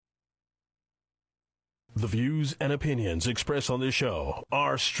The views and opinions expressed on this show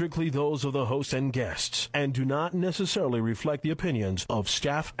are strictly those of the host and guests and do not necessarily reflect the opinions of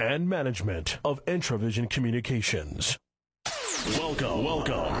staff and management of Intravision Communications.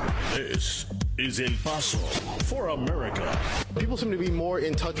 Welcome. This is El Paso for America. People seem to be more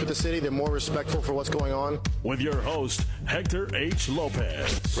in touch with the city. They're more respectful for what's going on. With your host, Hector H.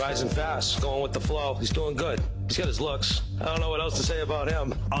 Lopez. Rising fast, going with the flow. He's doing good. He's got his looks. I don't know what else to say about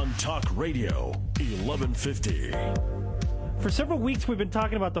him. On Talk Radio, 1150. For several weeks, we've been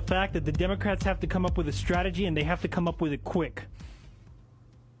talking about the fact that the Democrats have to come up with a strategy, and they have to come up with it quick.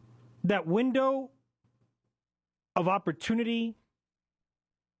 That window of opportunity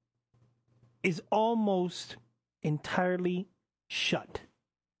is almost entirely shut.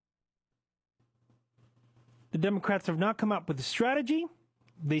 The Democrats have not come up with a strategy.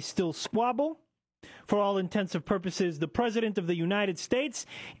 They still squabble. For all intents and purposes, the President of the United States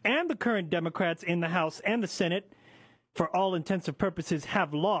and the current Democrats in the House and the Senate, for all intents and purposes,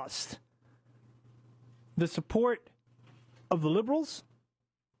 have lost the support of the liberals,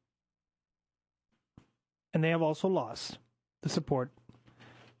 and they have also lost the support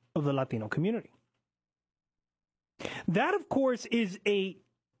of the Latino community. That, of course, is a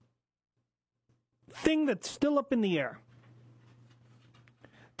thing that's still up in the air.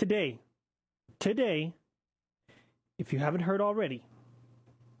 Today, if you haven't heard already,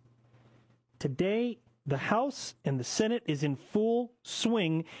 today the House and the Senate is in full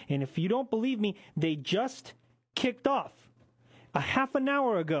swing, and if you don't believe me, they just kicked off a half an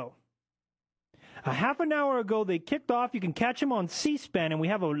hour ago. A half an hour ago, they kicked off. You can catch them on C-SPAN, and we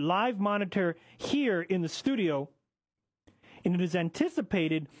have a live monitor here in the studio. And it is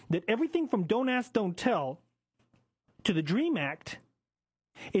anticipated that everything from Don't Ask, Don't Tell to the DREAM Act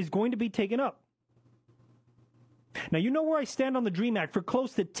is going to be taken up. Now, you know where I stand on the DREAM Act. For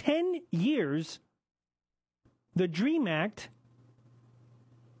close to 10 years, the DREAM Act,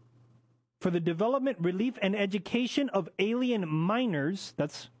 for the development, relief, and education of alien minors,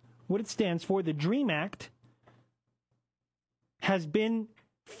 that's what it stands for, the DREAM Act, has been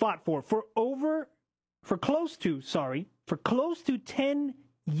fought for close to 10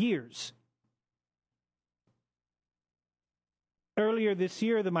 years. Earlier this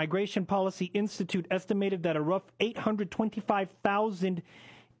year, the Migration Policy Institute estimated that a rough 825,000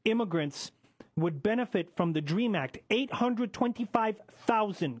 immigrants would benefit from the DREAM Act.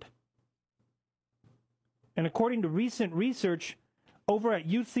 825,000. And according to recent research over at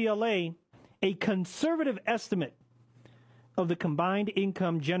UCLA, a conservative estimate of the combined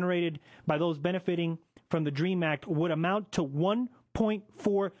income generated by those benefiting from the DREAM Act would amount to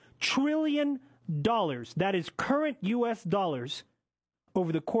 $1.4 trillion. That is current U.S. dollars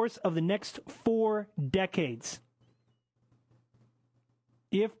over the course of the next 4 decades.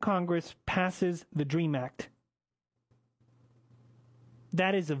 If Congress passes the DREAM Act,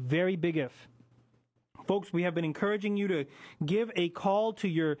 that is a very big if. Folks, we have been encouraging you to give a call to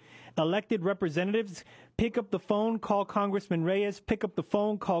your elected representatives. Pick up the phone, call Congressman Reyes. Pick up the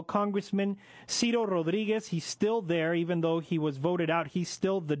phone, call Congressman Ciro Rodriguez. He's still there, even though he was voted out. He's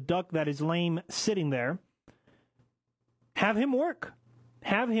still the duck that is lame sitting there. Have him work.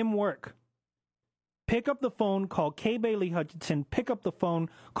 Pick up the phone, call Kay Bailey Hutchinson. Pick up the phone,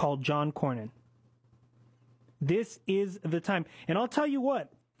 call John Cornyn. This is the time. And I'll tell you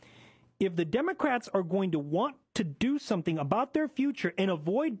what. If the Democrats are going to want to do something about their future and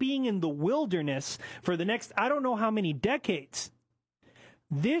avoid being in the wilderness for the next, I don't know how many decades,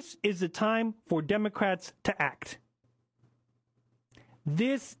 this is the time for Democrats to act.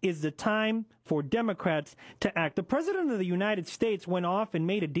 This is the time for Democrats to act. The President of the United States went off and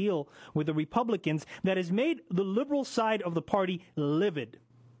made a deal with the Republicans that has made the liberal side of the party livid.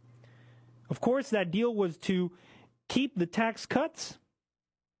 Of course, that deal was to keep the tax cuts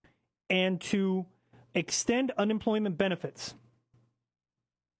and to extend unemployment benefits.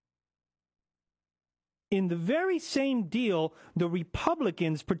 In the very same deal, the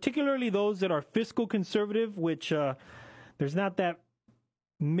Republicans, particularly those that are fiscal conservative, which there's not that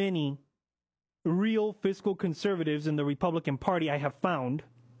many real fiscal conservatives in the Republican Party, I have found,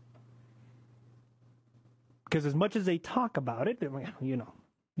 because as much as they talk about it, they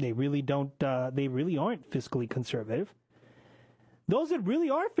really don't. They really aren't fiscally conservative. Those that really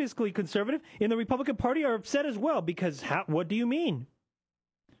are fiscally conservative in the Republican Party are upset as well because what do you mean?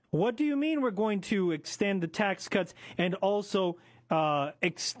 What do you mean we're going to extend the tax cuts and also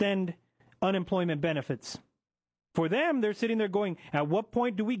extend unemployment benefits? For them, they're sitting there going, at what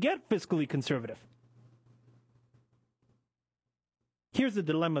point do we get fiscally conservative? Here's the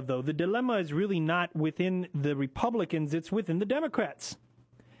dilemma, though. The dilemma is really not within the Republicans, it's within the Democrats.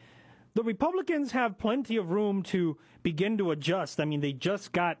 the Republicans have plenty of room to begin to adjust. I mean, they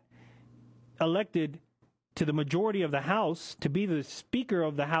just got elected to the majority of the House, to be the Speaker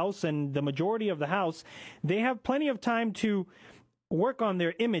of the House and the majority of the House. They have plenty of time to work on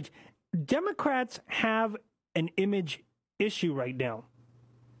their image. Democrats have an image issue right now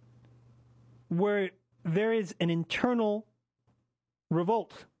where there is an internal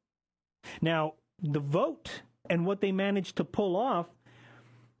revolt. Now, the vote and what they managed to pull off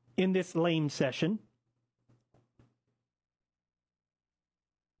in this lame session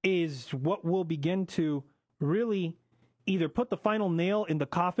is what will begin to really either put the final nail in the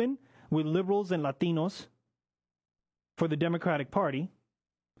coffin with liberals and Latinos for the Democratic Party,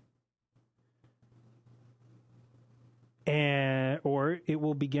 or it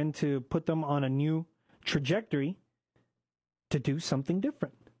will begin to put them on a new trajectory to do something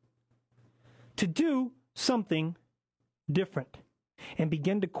different. To do something different and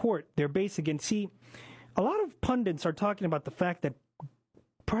begin to court their base again. See, a lot of pundits are talking about the fact that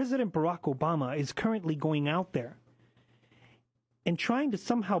President Barack Obama is currently going out there and trying to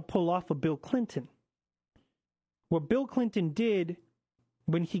somehow pull off a Bill Clinton. What Bill Clinton did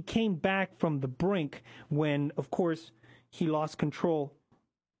when he came back from the brink, when, of course, he lost control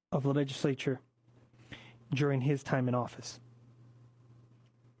of the legislature during his time in office.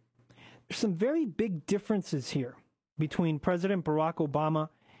 There's some very big differences here between President Barack Obama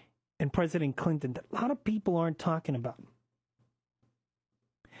and President Clinton that a lot of people aren't talking about.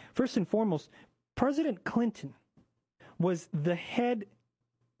 First and foremost, President Clinton was the head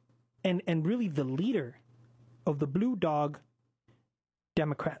and really the leader of the Blue Dog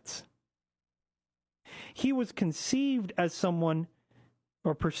Democrats. He was conceived as someone,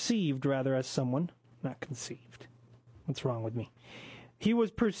 or perceived rather as someone, not conceived. What's wrong with me? He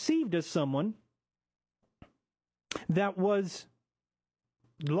was perceived as someone that was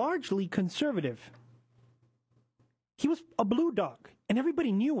largely conservative. He was a blue dog, and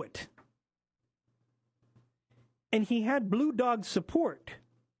everybody knew it. And he had blue dog support.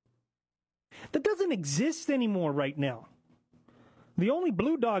 That doesn't exist anymore right now. The only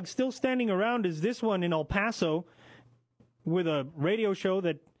blue dog still standing around is this one in El Paso with a radio show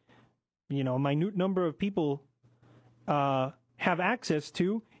that, you know, a minute number of people have access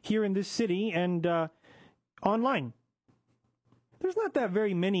to here in this city and online. There's not that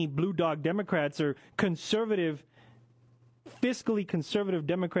very many blue dog Democrats or conservative, fiscally conservative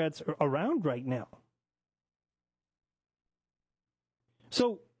Democrats around right now.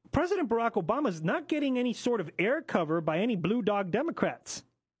 So President Barack Obama is not getting any sort of air cover by any blue dog Democrats.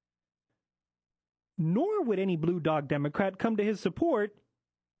 Nor would any blue dog Democrat come to his support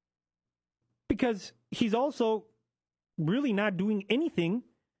because he's also really not doing anything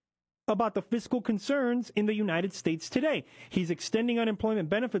about the fiscal concerns in the United States today. He's extending unemployment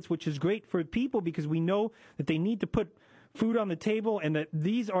benefits, which is great for people because we know that they need to put food on the table and that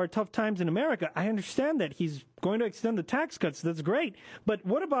these are tough times in America. I understand that he's going to extend the tax cuts. That's great. But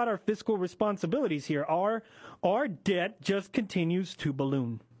what about our fiscal responsibilities here? Our debt just continues to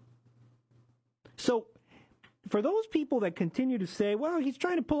balloon. So for those people that continue to say, well, he's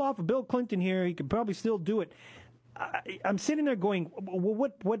trying to pull off a Bill Clinton here, he could probably still do it. I'm sitting there going,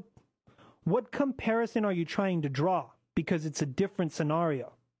 well, what comparison are you trying to draw? Because it's a different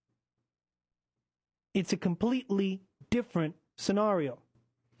scenario. It's a completely different scenario.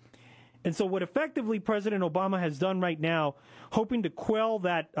 And so what effectively President Obama has done right now, hoping to quell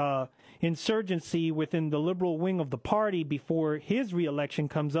that insurgency within the liberal wing of the party before his reelection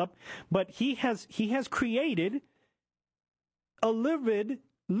comes up, but he has created a livid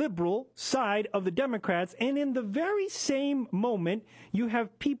liberal side of the Democrats, and in the very same moment, you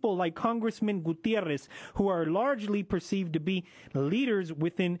have people like Congressman Gutierrez, who are largely perceived to be leaders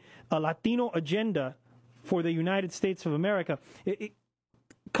within a Latino agenda for the United States of America,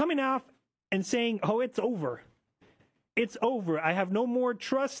 coming out and saying, oh, it's over. It's over. I have no more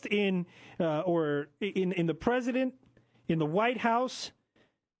trust in the president, in the White House.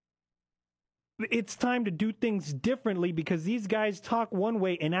 It's time to do things differently because these guys talk one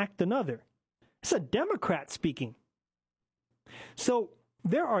way and act another. It's a Democrat speaking. So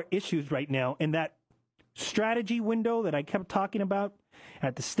there are issues right now in that strategy window that I kept talking about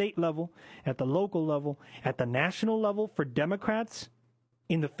at the state level, at the local level, at the national level for Democrats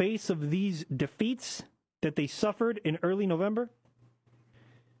in the face of these defeats that they suffered in early November.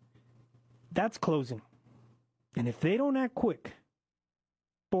 That's closing. And if they don't act quick,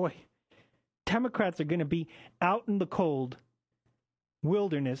 boy, Democrats are going to be out in the cold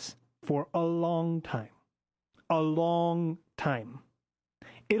wilderness for a long time. A long time.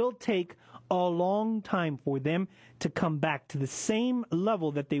 It'll take a long time for them to come back to the same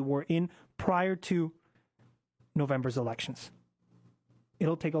level that they were in prior to November's elections.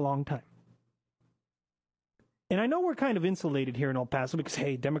 It'll take a long time. And I know we're kind of insulated here in El Paso because,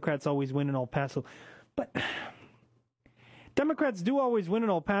 hey, Democrats always win in El Paso. But Democrats do always win in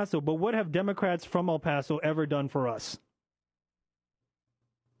El Paso, but what have Democrats from El Paso ever done for us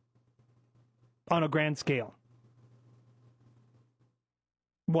on a grand scale?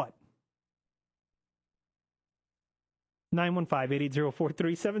 What?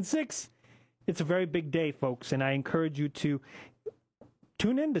 915-880-4376. It's a very big day, folks, and I encourage you to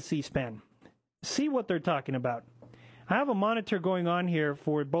tune in to C-SPAN. See what they're talking about. I have a monitor going on here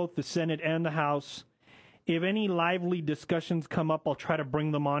for both the Senate and the House. If any lively discussions come up, I'll try to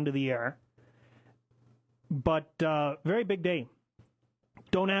bring them onto the air. But very big day.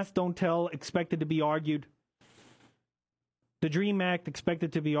 Don't ask, don't tell, expected to be argued. The DREAM Act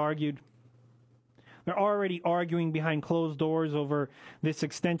expected to be argued. They're already arguing behind closed doors over this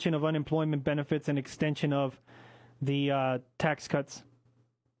extension of unemployment benefits and extension of the tax cuts.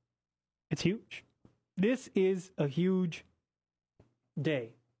 It's huge. This is a huge day.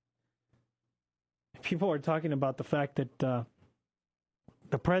 People are talking about the fact that the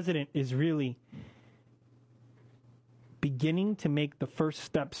president is really beginning to make the first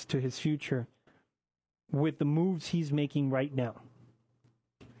steps to his future with the moves he's making right now.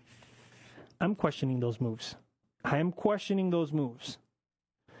 I'm questioning those moves. I am questioning those moves.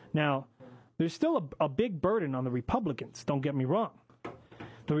 Now, there's still a big burden on the Republicans, don't get me wrong.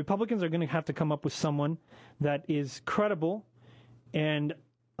 The Republicans are going to have to come up with someone that is credible and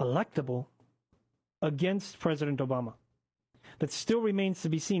electable against President Obama. That still remains to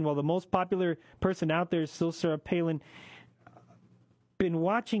be seen. While the most popular person out there is still Sarah Palin, been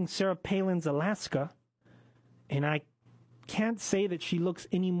watching Sarah Palin's Alaska, and I can't say that she looks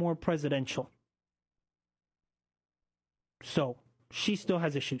any more presidential. So, she still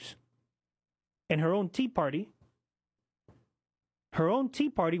has issues. And her own Tea Party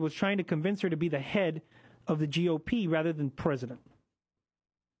was trying to convince her to be the head of the GOP rather than president.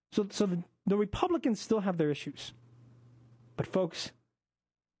 So the Republicans still have their issues. But folks,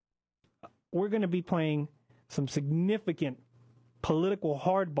 we're going to be playing some significant political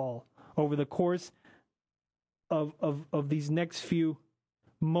hardball over the course of these next few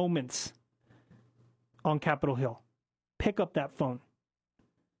moments on Capitol Hill. Pick up that phone.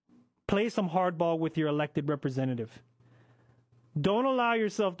 Play some hardball with your elected representative. Don't allow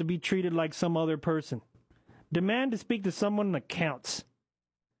yourself to be treated like some other person. Demand to speak to someone that counts.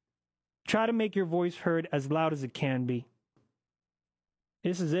 Try to make your voice heard as loud as it can be.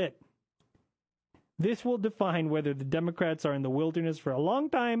 This is it. This will define whether the Democrats are in the wilderness for a long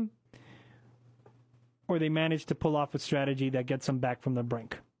time or they manage to pull off a strategy that gets them back from the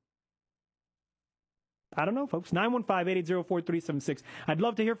brink. I don't know, folks. 915-880-4376. I'd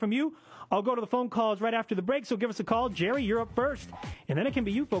love to hear from you. I'll go to the phone calls right after the break, so give us a call. Jerry, you're up first. And then it can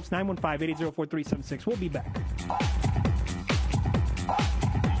be you, folks. 915-880-4376. We'll be back.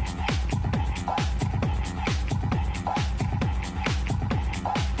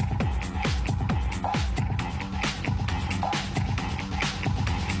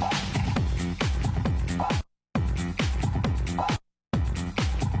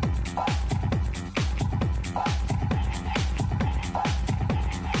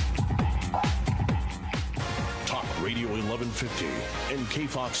 And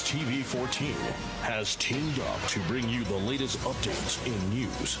KFOX TV 14 has teamed up to bring you the latest updates in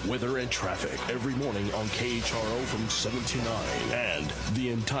news, weather, and traffic every morning on KHRO from 7 to 9 and the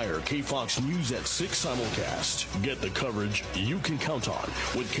entire KFOX News at 6 simulcast. Get the coverage you can count on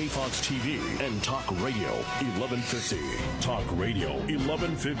with KFOX TV and Talk Radio 1150. Talk Radio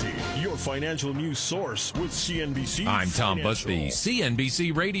 1150, your financial news source with CNBC. I'm Tom Financial. Busby,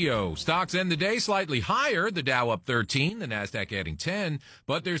 CNBC Radio. Stocks end the day slightly higher, the Dow up 13, the Nasdaq adding 10,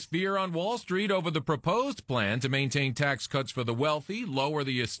 but there's fear on Wall Street over the proposed plan to maintain tax cuts for the wealthy, lower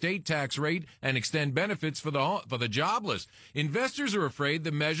the estate tax rate, and extend benefits for the jobless. Investors are afraid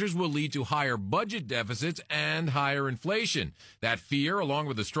the measures will lead to higher budget deficits and higher inflation. That fear, along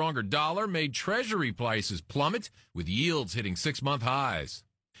with a stronger dollar, made Treasury prices plummet, with yields hitting 6-month highs.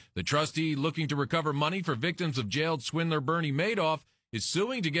 The trustee looking to recover money for victims of jailed swindler Bernie Madoff is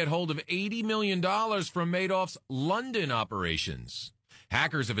suing to get hold of $80 million from Madoff's London operations.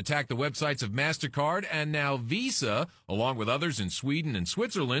 Hackers have attacked the websites of MasterCard and now Visa, along with others in Sweden and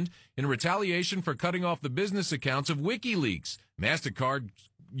Switzerland, in retaliation for cutting off the business accounts of WikiLeaks. MasterCard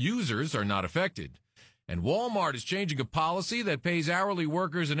users are not affected. And Walmart is changing a policy that pays hourly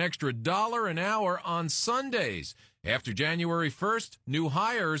workers an extra $1 an hour on Sundays. After January 1st, new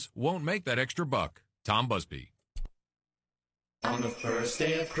hires won't make that extra buck. Tom Busby. On the first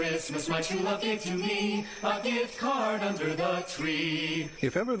day of Christmas, my true love gave to me a gift card under the tree.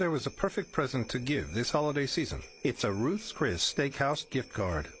 If ever there was a perfect present to give this holiday season, it's a Ruth's Chris Steakhouse gift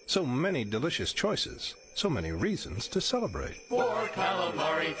card. So many delicious choices, so many reasons to celebrate. 4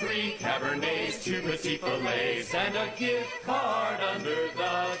 calamari, 3 cabernets, 2 petit fillets, and a gift card under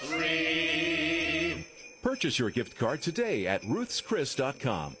the tree. Purchase your gift card today at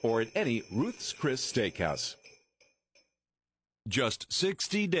ruthschris.com or at any Ruth's Chris Steakhouse. Just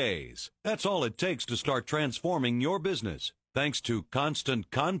 60 days. That's all it takes to start transforming your business. Thanks to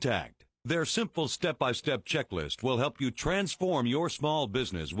Constant Contact. Their simple step-by-step checklist will help you transform your small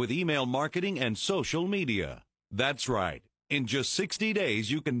business with email marketing and social media. That's right. In just 60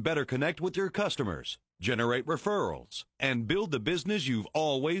 days, you can better connect with your customers, generate referrals, and build the business you've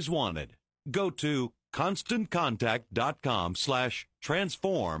always wanted. Go to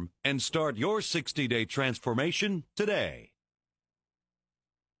ConstantContact.com/transform and start your 60-day transformation today.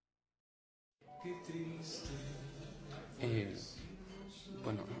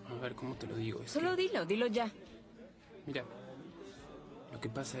 Bueno, a ver, ¿cómo te lo digo? Solo dilo ya. Mira, lo que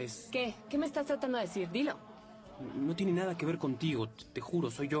pasa es... ¿Qué? ¿Qué me estás tratando de decir? Dilo. No tiene nada que ver contigo, te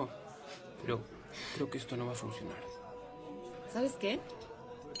juro, soy yo. Pero creo que esto no va a funcionar. ¿Sabes qué?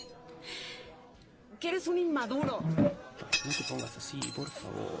 Que eres un inmaduro. No te pongas así, por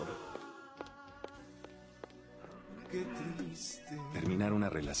favor. Terminar una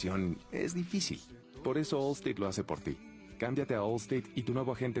relación es difícil. Por eso Allstate lo hace por ti. Cámbiate a Allstate y tu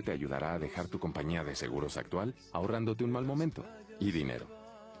nuevo agente te ayudará a dejar tu compañía de seguros actual, ahorrándote un mal momento y dinero.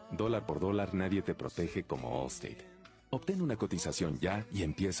 Dólar por dólar, nadie te protege como Allstate. Obtén una cotización ya y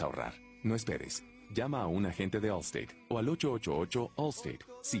empieza a ahorrar. No esperes. Llama a un agente de Allstate o al 888-ALLSTATE.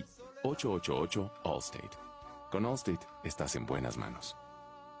 Sí, 888-ALLSTATE. Con Allstate estás en buenas manos.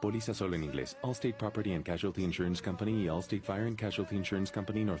 Póliza solo en inglés. Allstate Property and Casualty Insurance Company y Allstate Fire and Casualty Insurance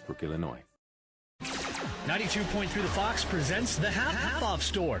Company, Northbrook, Illinois. 92.3 The Fox presents the Half-Off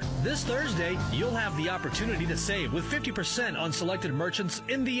Store. This Thursday, you'll have the opportunity to save with 50% on selected merchants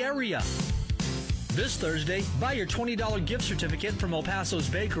in the area. This Thursday, buy your $20 gift certificate from El Paso's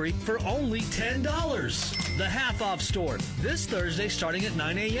Bakery for only $10. The Half-Off Store. This Thursday starting at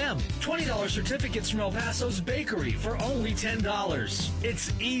 9 a.m. $20 certificates from El Paso's Bakery for only $10.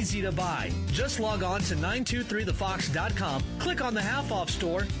 It's easy to buy. Just log on to 923thefox.com, click on the Half-Off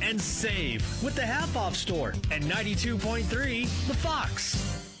Store, and save with the Half-Off Store at 92.3 The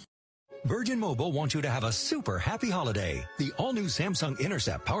Fox. Virgin Mobile wants you to have a super happy holiday. The all-new Samsung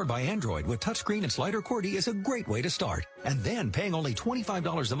Intercept powered by Android with touchscreen and slider QWERTY is a great way to start. And then paying only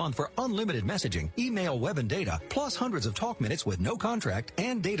 $25 a month for unlimited messaging, email, web, and data, plus hundreds of talk minutes with no contract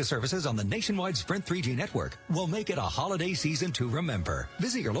and data services on the nationwide Sprint 3G network will make it a holiday season to remember.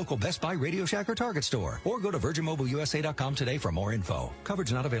 Visit your local Best Buy, Radio Shack, or Target store, or go to VirginMobileUSA.com today for more info.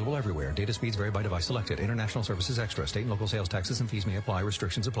 Coverage not available everywhere. Data speeds vary by device selected. International services extra. State and local sales taxes and fees may apply.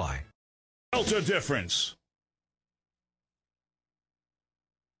 Restrictions apply. Delta difference.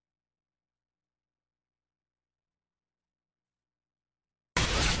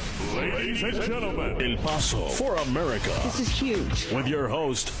 Ladies and gentlemen, El Paso for America. This is huge. With your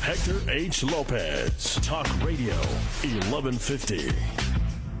host, Hector H. Lopez. Talk Radio 1150.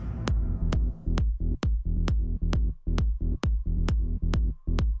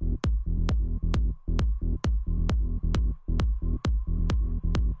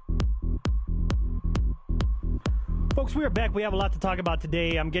 Folks, we are back. We have a lot to talk about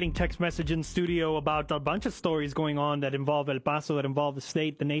today. I'm getting text message in studio about a bunch of stories going on that involve El Paso, that involve the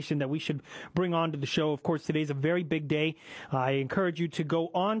state, the nation, that we should bring on to the show. Of course, today's a very big day. I encourage you to go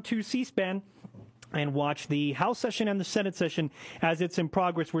on to C-SPAN and watch the House session and the Senate session as it's in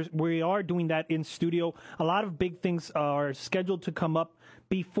progress. We are doing that in studio. A lot of big things are scheduled to come up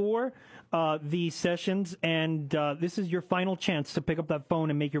before the sessions, and this is your final chance to pick up that phone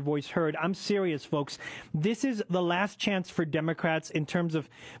and make your voice heard. I'm serious, folks. This is the last chance for Democrats in terms of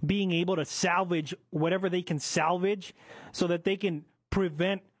being able to salvage whatever they can salvage so that they can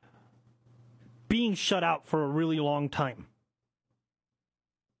prevent being shut out for a really long time.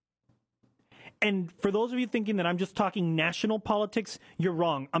 And for those of you thinking that I'm just talking national politics, you're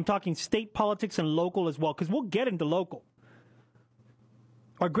wrong. I'm talking state politics and local as well, because we'll get into local.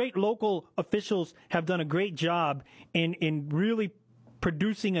 Our great local officials have done a great job in really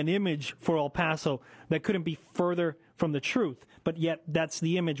producing an image for El Paso that couldn't be further from the truth. But yet, that's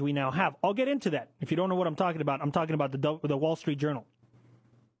the image we now have. I'll get into that. If you don't know what I'm talking about the Wall Street Journal.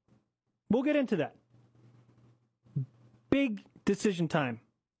 We'll get into that. big decision time.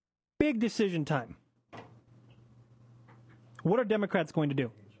 Big decision time. What are Democrats going to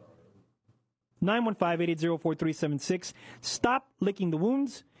do? 915-880-4376. Stop licking the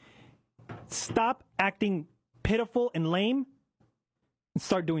wounds. Stop acting pitiful and lame. And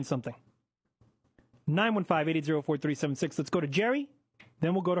start doing something. 915-880-4376. Let's go to Jerry.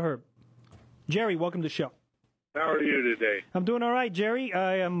 Then we'll go to Herb. Jerry, welcome to the show. How are you today? I'm doing all right, Jerry.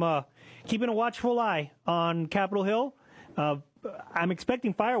 I am keeping a watchful eye on Capitol Hill. I'm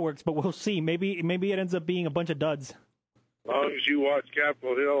expecting fireworks, but we'll see. Maybe it ends up being a bunch of duds. As long as you watch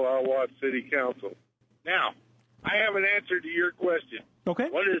Capitol Hill, I'll watch City Council. Now, I have an answer to your question. Okay.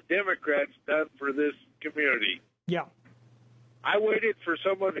 What has Democrats done for this community? Yeah. I waited for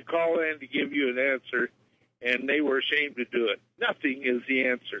someone to call in to give you an answer, and they were ashamed to do it. Nothing is the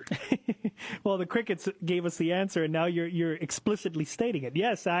answer. Well, the crickets gave us the answer, and now you're explicitly stating it.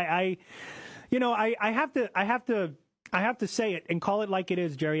 Yes, I have to say it and call it like it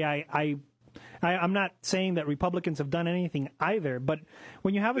is, Jerry. I'm not saying that Republicans have done anything either, but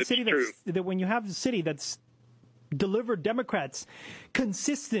when you have a city that's delivered Democrats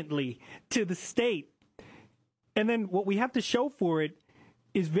consistently to the state, and then what we have to show for it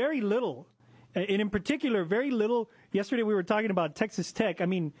is very little. And in particular, very little. Yesterday we were talking about Texas Tech. I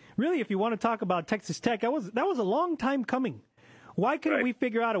mean, really, if you want to talk about Texas Tech, that was a long time coming. Why couldn't we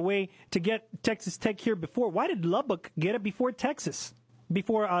figure out a way to get Texas Tech here before? Why did Lubbock get it before Texas?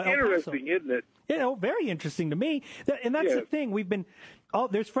 Before El Paso? Interesting, isn't it? Very interesting to me. And that's the thing. We've been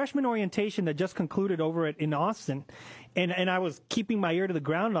there's freshman orientation that just concluded over in Austin, and I was keeping my ear to the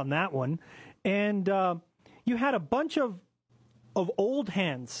ground on that one. And you had a bunch of old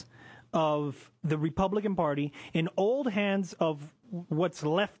hands of the Republican Party and old hands of what's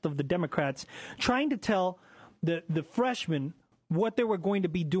left of the Democrats trying to tell the freshmen what they were going to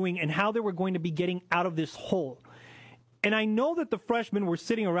be doing and how they were going to be getting out of this hole. And I know that the freshmen were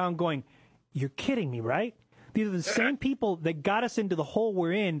sitting around going, "You're kidding me, right? These are the same people that got us into the hole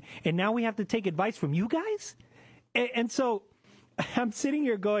we're in, and now we have to take advice from you guys?" And so I'm sitting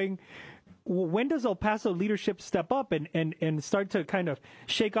here going, when does El Paso leadership step up and start to kind of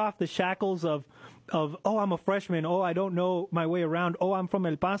shake off the shackles of, oh, I'm a freshman, oh, I don't know my way around, oh, I'm from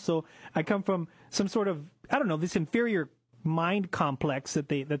El Paso, I come from some sort of, I don't know, this inferior mind complex that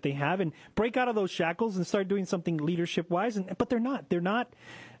they have, and break out of those shackles and start doing something leadership-wise. But they're not.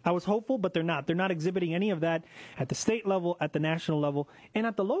 I was hopeful, but they're not. They're not exhibiting any of that at the state level, at the national level, and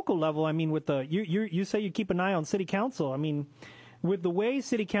at the local level. I mean, with the you say you keep an eye on city council. I mean, with the way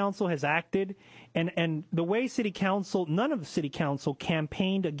city council has acted and the way none of the city council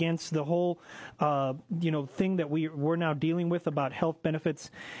campaigned against the whole, thing that we're now dealing with about health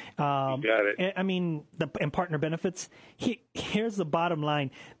benefits. You got it. I mean, and partner benefits. Here's the bottom line.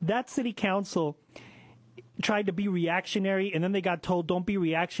 That city council tried to be reactionary, and then they got told, don't be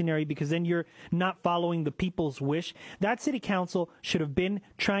reactionary because then you're not following the people's wish. That city council should have been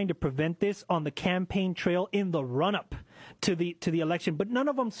trying to prevent this on the campaign trail in the run-up to the election, but none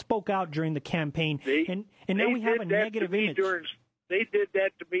of them spoke out during the campaign, and now we have a negative image. They did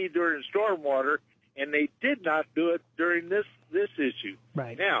that to me during stormwater, and they did not do it during this issue.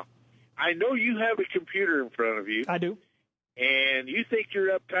 Right. Now, I know you have a computer in front of you. I do. And you think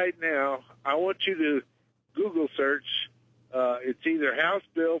you're uptight now. I want you to Google search. It's either House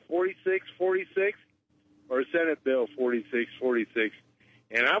Bill 4646 or Senate Bill 4646.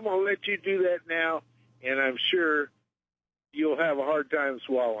 And I'm going to let you do that now, and I'm sure you'll have a hard time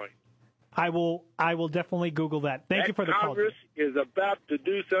swallowing. I will definitely Google that. Thank you for the call. Congress is about to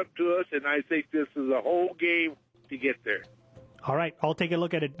do something to us, and I think this is a whole game to get there. All right, I'll take a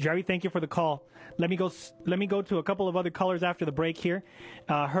look at it. Jerry, thank you for the call. Let me go to a couple of other callers after the break here.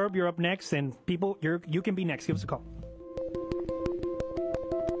 Herb, you're up next, and people, you can be next. Give us a call.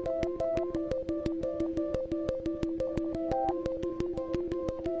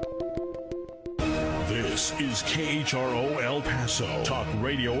 This is KHRO El Paso, Talk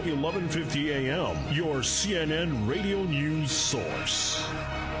Radio 1150 AM, your CNN radio news source.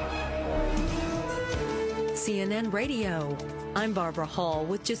 CNN Radio. I'm Barbara Hall.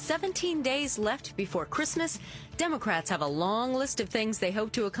 With just 17 days left before Christmas, Democrats have a long list of things they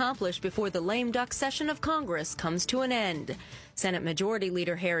hope to accomplish before the lame duck session of Congress comes to an end. Senate Majority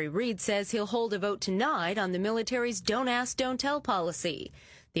Leader Harry Reid says he'll hold a vote tonight on the military's Don't Ask, Don't Tell policy.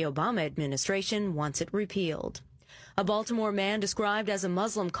 The Obama administration wants it repealed. A Baltimore man described as a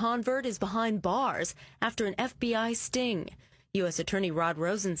Muslim convert is behind bars after an FBI sting. U.S. Attorney Rod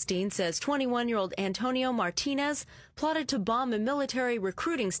Rosenstein says 21-year-old Antonio Martinez plotted to bomb a military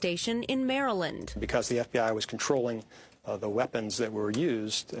recruiting station in Maryland. Because the FBI was controlling the weapons that were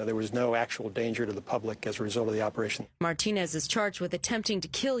used, there was no actual danger to the public as a result of the operation. Martinez is charged with attempting to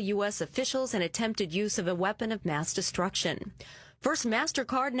kill U.S. officials and attempted use of a weapon of mass destruction. First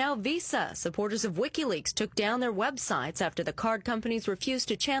MasterCard, now Visa. Supporters of WikiLeaks took down their websites after the card companies refused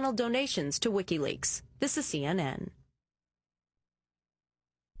to channel donations to WikiLeaks. This is CNN.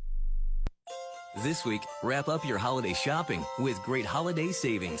 This week, wrap up your holiday shopping with great holiday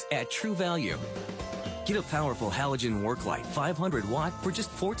savings at True Value. Get a powerful halogen work light 500 watt for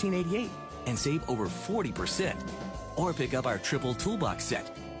just $14.88 and save over 40%. Or pick up our triple toolbox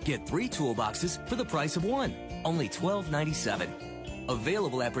set. Get 3 toolboxes for the price of 1, only $12.97.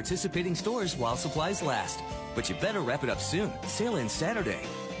 Available at participating stores while supplies last. But you better wrap it up soon. Sale ends Saturday.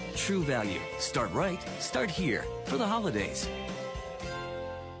 True Value. Start right. Start here for the holidays.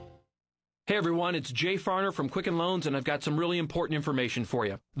 Hey everyone, it's Jay Farner from Quicken Loans, and I've got some really important information for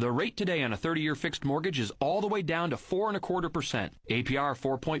you. The rate today on a 30-year fixed mortgage is all the way down to 4.25%,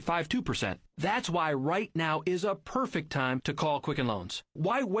 APR 4.52%. That's why right now is a perfect time to call Quicken Loans.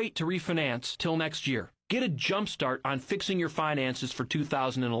 Why wait to refinance till next year? Get a jump start on fixing your finances for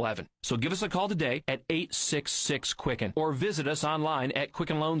 2011. So give us a call today at 866-QUICKEN or visit us online at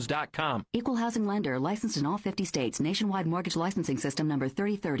QuickenLoans.com. Equal housing lender, licensed in all 50 states. Nationwide mortgage licensing system number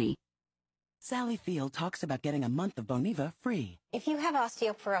 3030. Sally Field talks about getting a month of Boniva free. If you have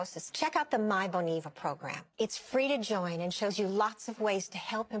osteoporosis, check out the My Boniva program. It's free to join and shows you lots of ways to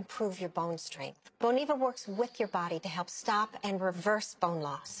help improve your bone strength. Boniva works with your body to help stop and reverse bone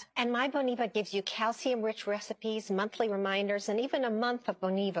loss. And My Boniva gives you calcium-rich recipes, monthly reminders, and even a month of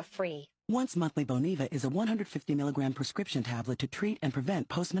Boniva free. Once monthly Boniva is a 150 milligram prescription tablet to treat and prevent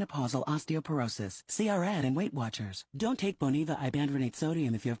postmenopausal osteoporosis. See our ad in Weight Watchers. Don't take Boniva ibandronate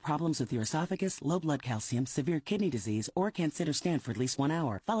sodium if you have problems with your esophagus, low blood calcium, severe kidney disease, or can't sit or stand for at least 1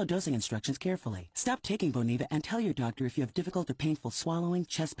 hour. Follow dosing instructions carefully. Stop taking Boniva and tell your doctor if you have difficult or painful swallowing,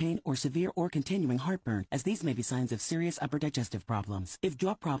 chest pain, or severe or continuing heartburn, as these may be signs of serious upper digestive problems. If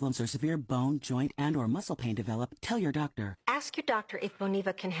jaw problems or severe bone, joint, and or muscle pain develop, tell your doctor. Ask your doctor if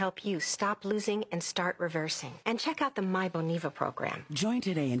Boniva can help you stop losing and start reversing. And check out the My Boniva program. Join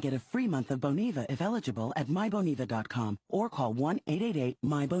today and get a free month of Boniva if eligible at myboniva.com or call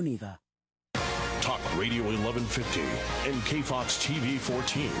 1-888-MY-BONIVA. Talk Radio 1150 and KFOX TV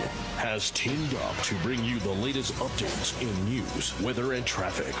 14 has teamed up to bring you the latest updates in news, weather, and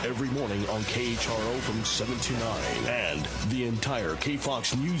traffic every morning on KHRO from 7 to 9 and the entire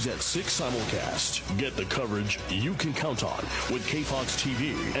KFOX News at 6 simulcast. Get the coverage you can count on with KFOX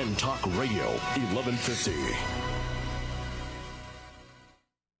TV and Talk Radio 1150.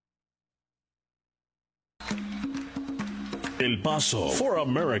 El Paso for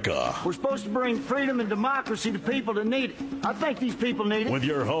America. We're supposed to bring freedom and democracy to people that need it. I think these people need it. With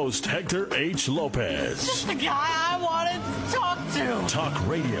your host, Hector H. Lopez. Just the guy I wanted to talk to. Talk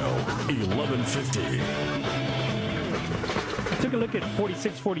Radio 1150. Took a look at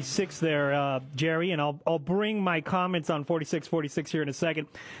 4646 there, Jerry, and I'll bring my comments on 4646 here in a second.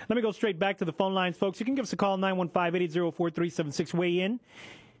 Let me go straight back to the phone lines, folks. You can give us a call, 915-880-4376. Weigh in.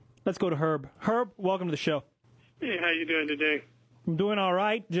 Let's go to Herb. Herb, welcome to the show. Hey, how you doing today? I'm doing all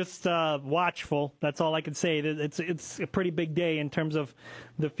right, just watchful. That's all I can say. It's a pretty big day in terms of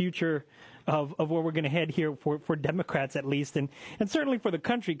the future of where we're going to head here for Democrats, at least, and certainly for the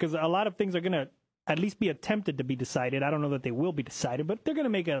country, because a lot of things are going to at least be attempted to be decided. I don't know that they will be decided, but they're going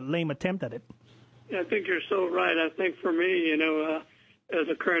to make a lame attempt at it. Yeah, I think you're so right. I think for me, as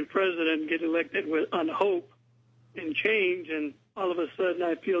a current president, get elected on hope and change, and all of a sudden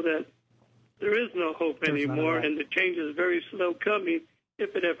I feel that there is no hope anymore, and the change is very slow coming,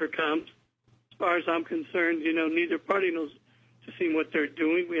 if it ever comes. As far as I'm concerned, neither party knows to see what they're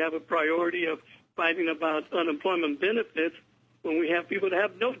doing. We have a priority of fighting about unemployment benefits when we have people that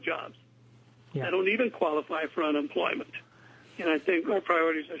have no jobs. Yeah. That don't even qualify for unemployment. And I think our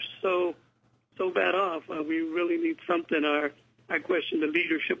priorities are so bad off. We really need something. I question the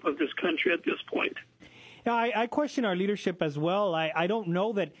leadership of this country at this point. Yeah, I question our leadership as well. I don't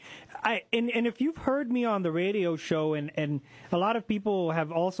know that. And if you've heard me on the radio show, and a lot of people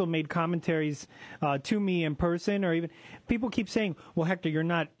have also made commentaries to me in person, or even people keep saying, well, Hector, you're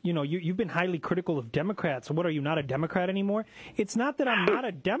not, you've been highly critical of Democrats. What, are you not a Democrat anymore? It's not that I'm not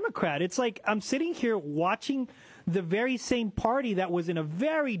a Democrat. It's like I'm sitting here watching the very same party that was in a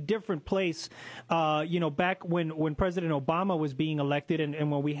very different place, back when President Obama was being elected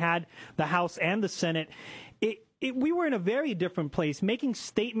and when we had the House and the Senate. We were in a very different place, making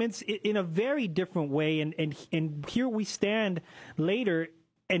statements in a very different way, and here we stand later,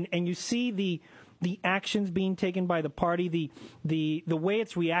 and you see the actions being taken by the party, the way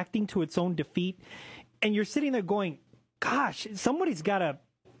it's reacting to its own defeat, and you're sitting there going, gosh, somebody's got to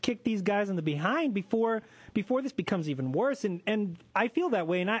kick these guys in the behind before this becomes even worse. And I feel that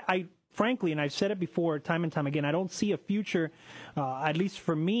way. And I frankly, and I've said it before time and time again, I don't see a future, at least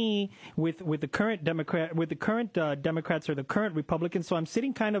for me, with the current Democrats or the current Republicans. So I'm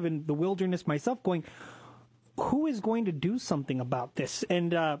sitting kind of in the wilderness myself going, who is going to do something about this?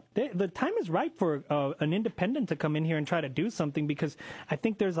 And the time is right for an independent to come in here and try to do something, because I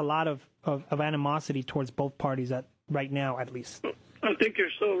think there's a lot of animosity towards both parties right now, at least. I think you're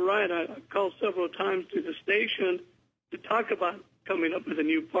so right. I called several times to the station to talk about coming up with a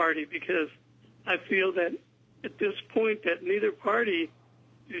new party, because I feel that at this point that neither party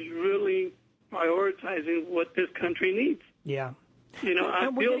is really prioritizing what this country needs. Yeah. You know,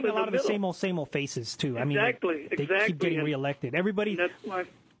 and we're getting a lot of the same old faces too. Exactly. I mean, they keep getting reelected. Everybody. And that's why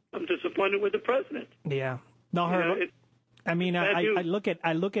I'm disappointed with the president. Yeah. No, I look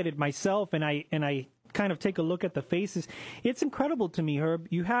at it myself, and I kind of take a look at the faces. It's incredible to me, Herb.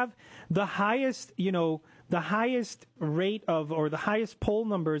 You have the highest rate of, or the highest poll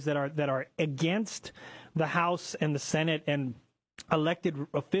numbers that are against the House and the Senate and elected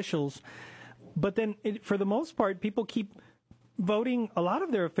officials, but then for the most part, people keep voting a lot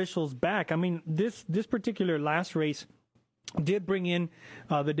of their officials back. I mean, this particular last race did bring in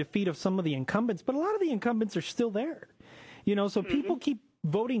the defeat of some of the incumbents, but a lot of the incumbents are still there. You know, so people keep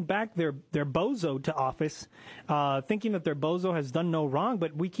voting back their bozo to office, thinking that their bozo has done no wrong,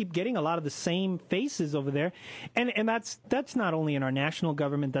 but we keep getting a lot of the same faces over there. And that's not only in our national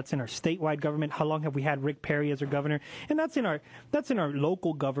government, that's in our statewide government. How long have we had Rick Perry as our governor? And that's in our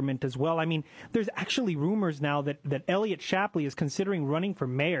local government as well. I mean, there's actually rumors now that Elliot Shapley is considering running for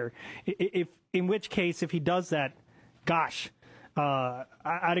mayor, in which case, if he does that, gosh,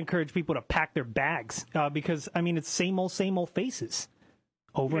 I'd encourage people to pack their bags, because, I mean, it's same old faces.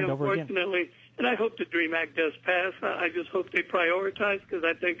 Over and over again. Unfortunately, and I hope the DREAM Act does pass. I just hope they prioritize, because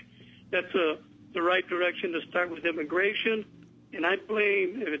I think that's the right direction to start with immigration. And I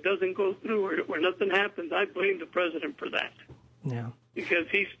blame, if it doesn't go through or nothing happens, I blame the president for that. Yeah. Because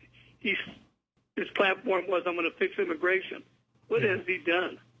his platform was, I'm going to fix immigration. What has he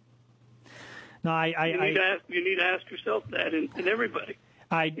done? No, you need to ask yourself that, and everybody.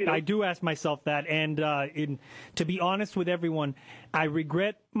 I do ask myself that, and to be honest with everyone, I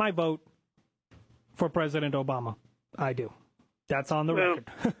regret my vote for President Obama. I do. That's on the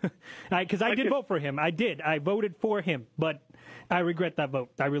record. Because I did vote for him. I did. I voted for him, but I regret that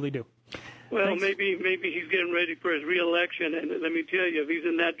vote. I really do. Well, Thanks. maybe he's getting ready for his reelection, and let me tell you, if he's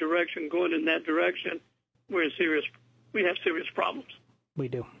in that direction, going in that direction, we have serious problems. We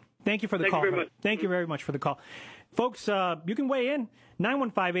do. Thank you for the call. Thank you very much for the call. Folks, you can weigh in,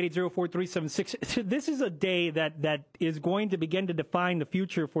 915-880-4376. This is a day that is going to begin to define the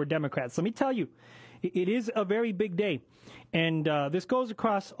future for Democrats. Let me tell you, it is a very big day. And this goes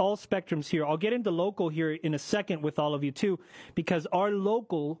across all spectrums here. I'll get into local here in a second with all of you, too, because our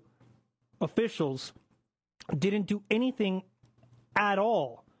local officials didn't do anything at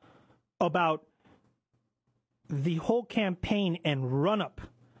all about the whole campaign and run-up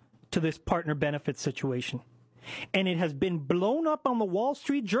to this partner benefit situation. And it has been blown up on the Wall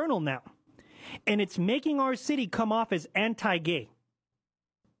Street Journal now. And it's making our city come off as anti-gay.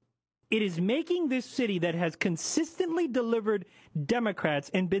 It is making this city that has consistently delivered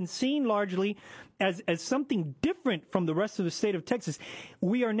Democrats and been seen largely as something different from the rest of the state of Texas.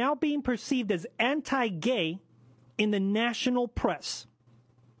 We are now being perceived as anti-gay in the national press.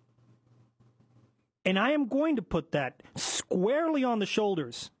 And I am going to put that squarely on the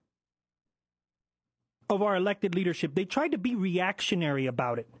shoulders of our elected leadership. They tried to be reactionary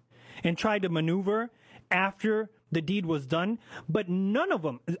about it and tried to maneuver after the deed was done, but none of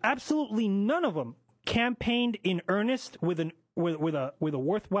them, absolutely none of them, campaigned in earnest with a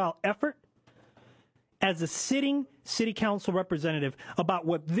worthwhile effort as a sitting city council representative about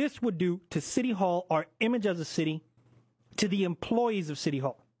what this would do to City Hall, our image as a city, to the employees of City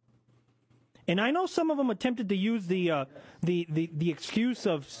Hall. And I know some of them attempted to use the excuse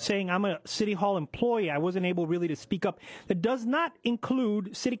of saying I'm a City Hall employee. I wasn't able really to speak up. That does not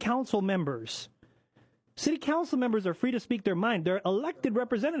include City Council members. City Council members are free to speak their mind. They're elected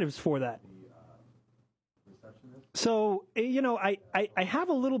representatives for that. So, you know, I have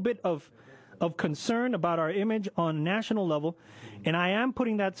a little bit of concern about our image on a national level, and I am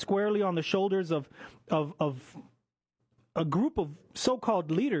putting that squarely on the shoulders of a group of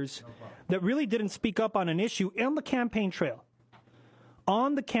so-called leaders that really didn't speak up on an issue on the campaign trail.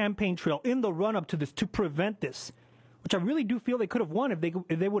 On the campaign trail, in the run-up to this, to prevent this, which I really do feel they could have won if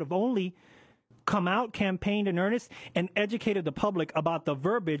they would have only come out, campaigned in earnest, and educated the public about the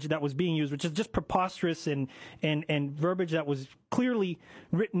verbiage that was being used, which is just preposterous and verbiage that was clearly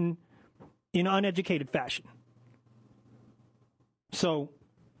written in uneducated fashion. So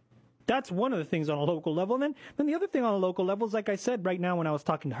that's one of the things on a local level. And then the other thing on a local level is, like I said right now when I was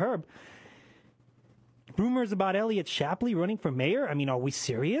talking to Herb, rumors about Elliot Shapley running for mayor. I mean, are we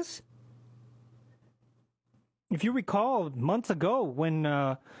see?rious? If you recall, months ago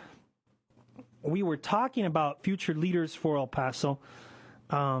when we were talking about future leaders for El Paso,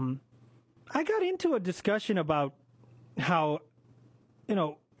 I got into a discussion about how,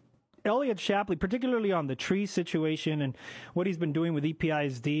 Elliot Shapley, particularly on the tree situation and what he's been doing with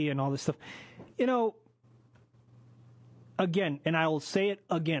EPISD and all this stuff, again, and I will say it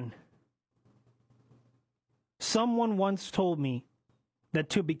again, someone once told me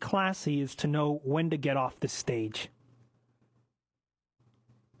that to be classy is to know when to get off the stage.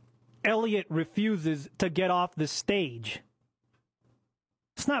 Elliot refuses to get off the stage.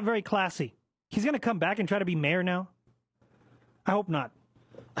 It's not very classy. He's going to come back and try to be mayor now? I hope not.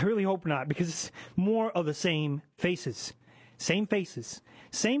 I really hope not, because it's more of the same faces. Same faces.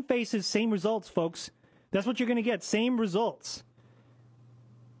 Same faces, same results, folks. That's what you're going to get. Same results.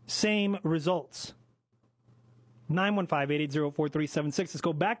 Same results. 915-880-4376. Let's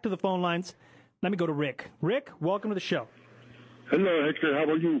go back to the phone lines. Let me go to Rick. Rick, welcome to the show. Hello, Hector. How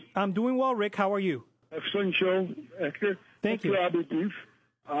are you? I'm doing well, Rick. How are you? Excellent show, Hector. Thank you. I'll be brief.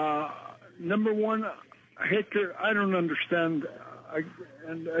 Number one, Hector, I don't understand,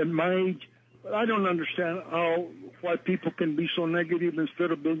 and my age, but I don't understand why people can be so negative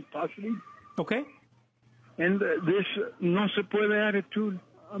instead of being positive. Okay. And this no se puede attitude,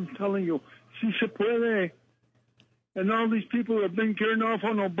 I'm telling you, si se puede. And all these people have been carrying off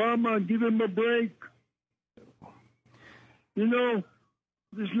on Obama. Give him a break. This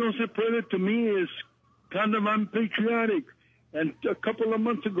no se puede to me is kind of unpatriotic. And a couple of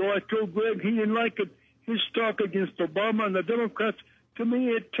months ago, I told Greg he didn't like it. His talk against Obama and the Democrats, to me,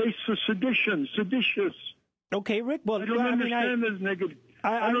 it tastes of seditious. Okay, Rick. Well, I don't understand this negative.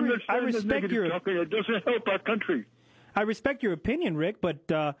 I respect your talking. It doesn't help our country. I respect your opinion, Rick,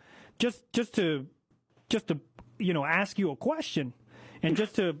 but just to ask you a question, and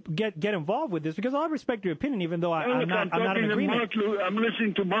just to get involved with this, because I respect your opinion, even though I'm not in agreement. I'm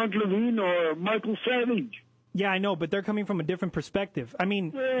listening to Mark Levine or Michael Savage. Yeah, I know, but they're coming from a different perspective. I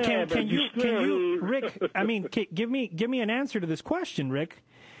mean, can you, Rick? I mean, give me an answer to this question, Rick.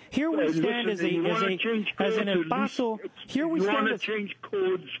 Here we stand as an El Paso. Here we stand. You want to change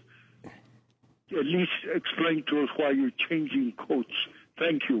codes? At least explain to us why you're changing codes.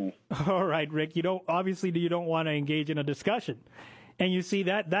 Thank you. All right, Rick. You don't want to engage in a discussion, and you see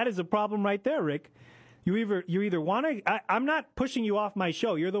that is a problem right there, Rick. You either want to. I'm not pushing you off my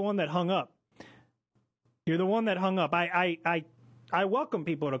show. You're the one that hung up. You're the one that hung up. I welcome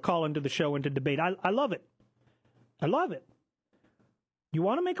people to call into the show and to debate. I love it. I love it. You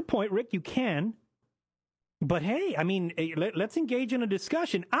want to make a point, Rick? You can. But hey, I mean, let's engage in a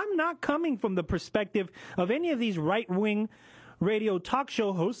discussion. I'm not coming from the perspective of any of these right-wing radio talk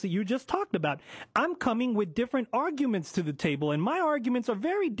show hosts that you just talked about. I'm coming with different arguments to the table, and my arguments are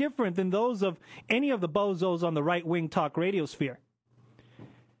very different than those of any of the bozos on the right-wing talk radio sphere.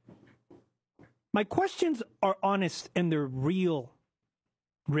 My questions are honest and they're real,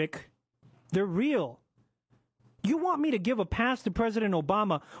 Rick. They're real. You want me to give a pass to President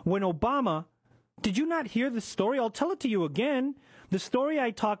Obama when Obama... Did you not hear the story? I'll tell it to you again. The story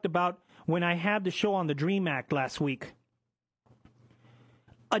I talked about when I had the show on the DREAM Act last week.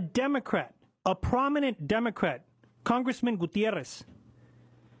 A Democrat, a prominent Democrat, Congressman Gutierrez,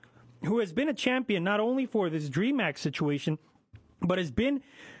 who has been a champion not only for this DREAM Act situation, but has been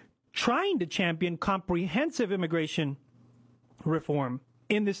trying to champion comprehensive immigration reform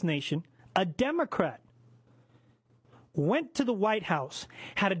in this nation, a Democrat, went to the White House,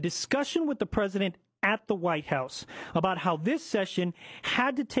 had a discussion with the president at the White House about how this session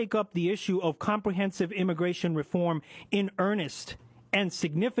had to take up the issue of comprehensive immigration reform in earnest and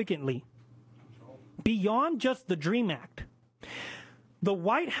significantly, beyond just the DREAM Act. The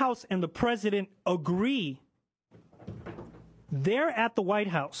White House and the president agree. They're at the White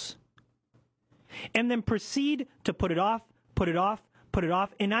House. And then proceed to put it off,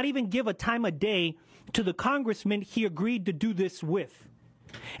 and not even give a time of day to the congressman he agreed to do this with.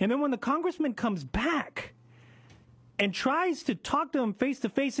 And then when the congressman comes back and tries to talk to him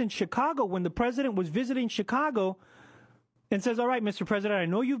face-to-face in Chicago when the president was visiting Chicago and says, all right, Mr. President, I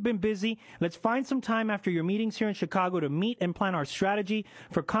know you've been busy. Let's find some time after your meetings here in Chicago to meet and plan our strategy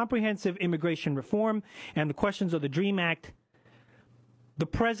for comprehensive immigration reform and the questions of the DREAM Act. the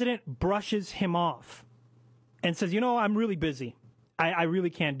president brushes him off and says, I'm really busy. I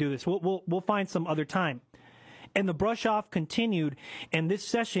really can't do this. We'll find some other time. And the brush off continued, and this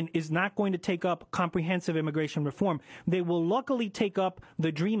session is not going to take up comprehensive immigration reform. They will luckily take up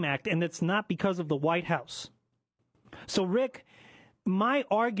the DREAM Act, and that's not because of the White House. So, Rick, my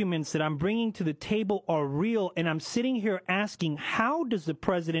arguments that I'm bringing to the table are real, and I'm sitting here asking, how does the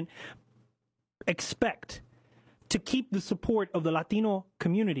president expect to keep the support of the Latino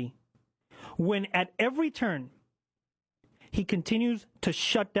community when at every turn he continues to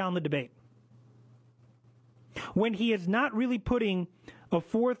shut down the debate? When he is not really putting a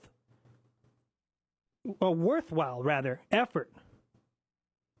worthwhile effort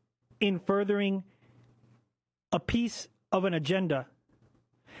in furthering a piece of an agenda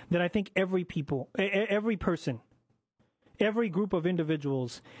that I think every person, every group of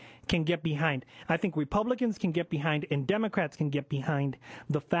individuals can get behind. I think Republicans can get behind and Democrats can get behind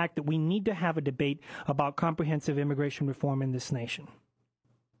the fact that we need to have a debate about comprehensive immigration reform in this nation.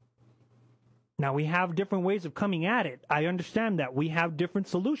 Now, we have different ways of coming at it. I understand that. We have different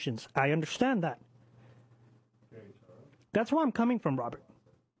solutions. I understand that. That's where I'm coming from, Robert.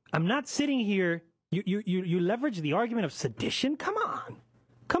 I'm not sitting here. You leverage the argument of sedition? Come on.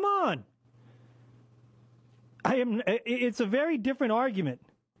 Come on. It's a very different argument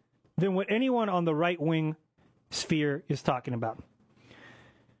than what anyone on the right-wing sphere is talking about.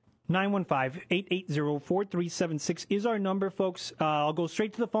 915-880-4376 is our number, folks. I'll go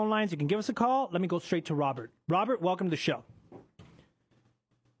straight to the phone lines. You can give us a call. Let me go straight to Robert. Robert, welcome to the show.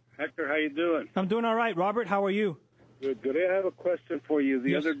 Hector, how you doing? I'm doing all right. Robert, how are you? Good, good. I have a question for you.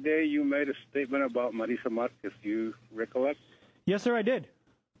 The other day you made a statement about Marisa Marquez. You recollect? Yes, sir, I did.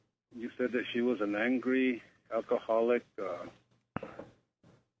 You said that she was an angry, alcoholic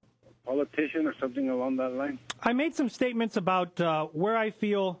politician or something along that line? I made some statements about where I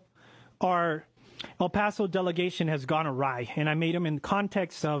feel our El Paso delegation has gone awry, and I made them in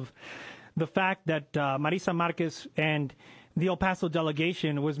context of the fact that Marisa Marquez and the El Paso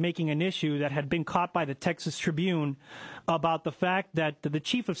delegation was making an issue that had been caught by the Texas Tribune about the fact that the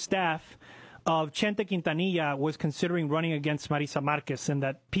chief of staff of Chente Quintanilla was considering running against Marisa Marquez, and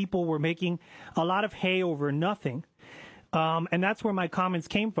that people were making a lot of hay over nothing. And that's where my comments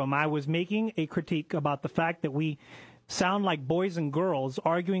came from. I was making a critique about the fact that we sound like boys and girls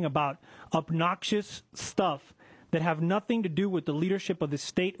arguing about obnoxious stuff that have nothing to do with the leadership of the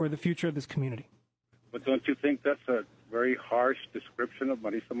state or the future of this community. But don't you think that's a very harsh description of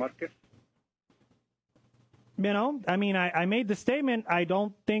Marisa Marquez? I mean, I made the statement. I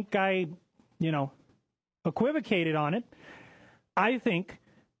don't think I, equivocated on it. I think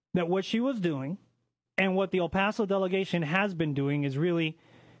that what she was doing and what the El Paso delegation has been doing is really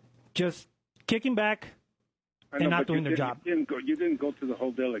just kicking back and not doing their job. You didn't go to the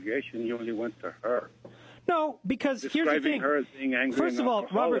whole delegation. You only went to her. No, because here's the thing. Her as being angry. First of all,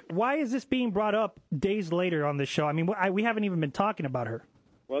 Robert, why is this being brought up days later on this show? I mean, we haven't even been talking about her.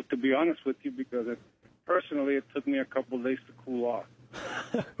 Well, to be honest with you, because personally it took me a couple of days to cool off.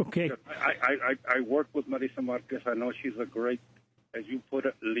 Okay. I work with Marisa Marquez. I know she's a great, as you put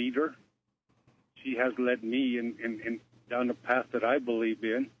it, leader. She has led me in down the path that I believe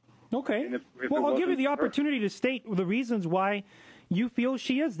in. Okay. Well, I'll give you the opportunity to state the reasons why you feel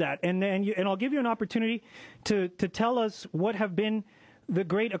she is that, and I'll give you an opportunity to tell us what have been the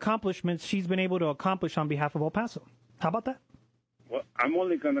great accomplishments she's been able to accomplish on behalf of El Paso. How about that? Well, I'm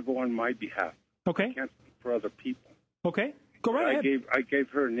only going to go on my behalf. Okay. I can't speak for other people. Okay. Go right ahead. I gave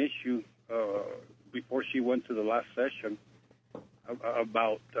her an issue before she went to the last session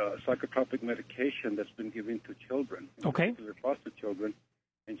about psychotropic medication that's been given to children, particularly foster children.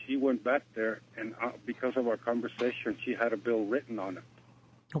 And she went back there, and because of our conversation, she had a bill written on it.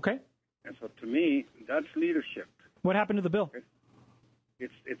 Okay. And so to me, that's leadership. What happened to the bill? Okay.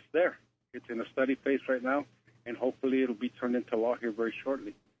 It's there. It's in a study phase right now, and hopefully it'll be turned into law here very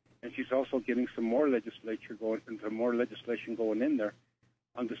shortly. And she's also getting some more legislation going in there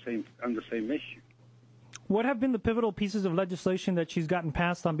on the same issue. What have been the pivotal pieces of legislation that she's gotten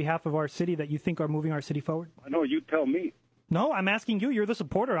passed on behalf of our city that you think are moving our city forward? I know, you tell me. No, I'm asking you. You're the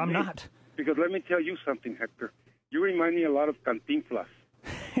supporter. I'm not. Because let me tell you something, Hector. You remind me a lot of Cantinflas.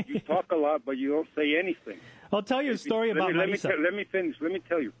 You talk a lot, but you don't say anything. I'll tell you a story about Marisa. Let me finish. Let me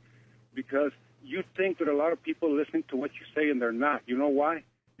tell you. Because you think that a lot of people listen to what you say, and they're not. You know why?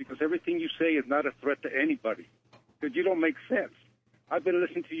 Because everything you say is not a threat to anybody. Because you don't make sense. I've been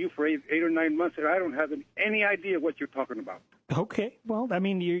listening to you for 8 or 9 months, and I don't have any idea what you're talking about. Okay. Well, I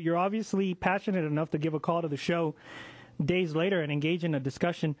mean, you're obviously passionate enough to give a call to the show days later and engage in a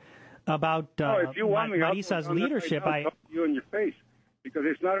discussion about Marisa's leadership. I'll talk to you in your face. because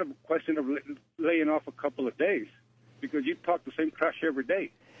it's not a question of laying off a couple of days, because you talk the same trash every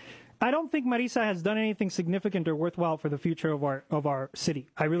day. I don't think Marisa has done anything significant or worthwhile for the future of our city.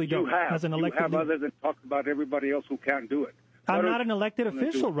 I really don't. You have. As an elected leader. Other than talk about everybody else who can't do it. I'm not an elected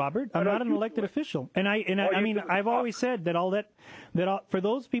official, Robert. I'm not an elected official, and I mean, I've always said that for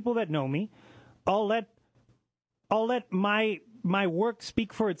those people that know me, I'll let my work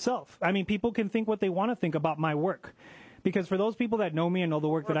speak for itself. I mean, people can think what they want to think about my work, because for those people that know me and know the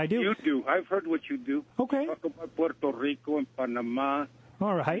work that I do, you do. I've heard what you do. Okay. Talk about Puerto Rico and Panama.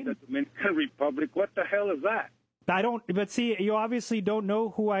 All right. The Dominican Republic. What the hell is that? I don't. But see, you obviously don't know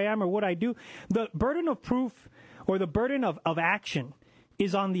who I am or what I do. The burden of proof or the burden of action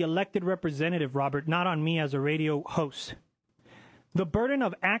is on the elected representative, Robert, not on me as a radio host. The burden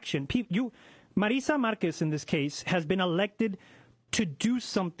of action. Marisa Marquez, in this case, has been elected to do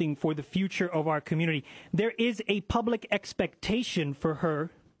something for the future of our community. There is a public expectation for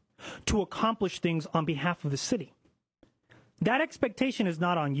her to accomplish things on behalf of the city. That expectation is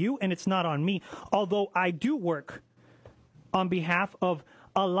not on you, and it's not on me, although I do work on behalf of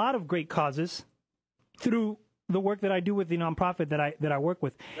a lot of great causes through the work that I do with the nonprofit that I work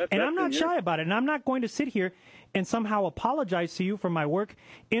with. And I'm not shy about it, and I'm not going to sit here and somehow apologize to you for my work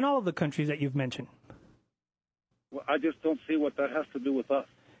in all of the countries that you've mentioned. Well, I just don't see what that has to do with us.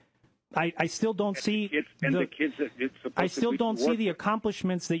 I still don't see the kids that it's supposed I still to be don't see the with.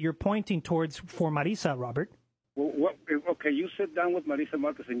 accomplishments that you're pointing towards for Marisa, Robert. Well, okay, you sit down with Marisa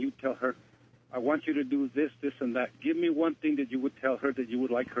Marquez and you tell her, I want you to do this, this, and that. Give me one thing that you would tell her that you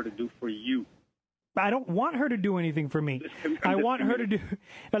would like her to do for you. I don't want her to do anything for me. I want her to do...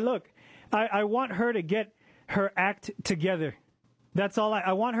 Look, I want her to get her act together. That's all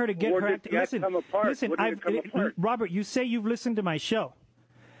I want her to get her act... Listen, Robert, you say you've listened to my show.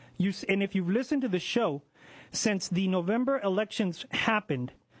 And if you've listened to the show since the November elections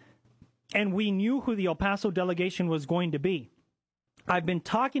happened, and we knew who the El Paso delegation was going to be, I've been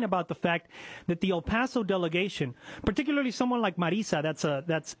talking about the fact that the El Paso delegation, particularly someone like Marisa,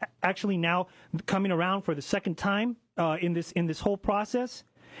 that's actually now coming around for the second time in this whole process.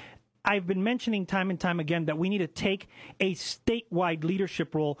 I've been mentioning time and time again that we need to take a statewide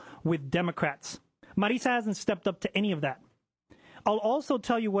leadership role with Democrats. Marisa hasn't stepped up to any of that. I'll also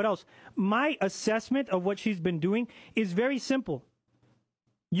tell you what else. My assessment of what she's been doing is very simple.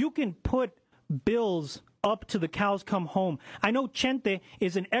 You can put bills up to the cows come home. I know Chente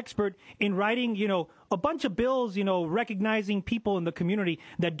is an expert in writing, a bunch of bills, recognizing people in the community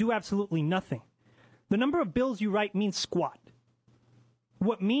that do absolutely nothing. The number of bills you write means squat.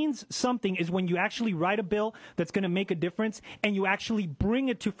 What means something is when you actually write a bill that's going to make a difference and you actually bring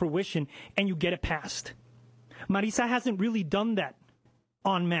it to fruition and you get it passed. Marisa hasn't really done that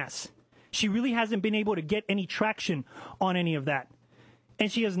en masse. She really hasn't been able to get any traction on any of that.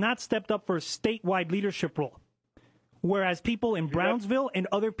 And she has not stepped up for a statewide leadership role. Whereas people in Brownsville and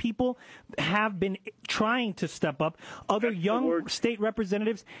other people have been trying to step up. Other young state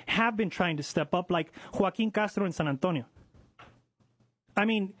representatives have been trying to step up, like Joaquin Castro in San Antonio. I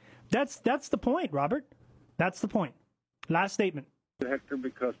mean, that's the point, Robert. That's the point. Last statement. Hector,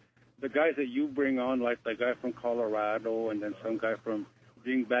 because the guys that you bring on, like the guy from Colorado and then some guy from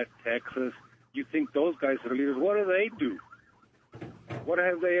Dingbat, Texas, you think those guys are leaders. What do they do? What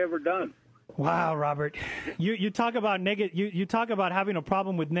have they ever done? Wow, Robert, you talk about you talk about having a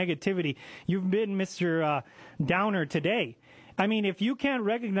problem with negativity. You've been Mr. Downer today. I mean, if you can't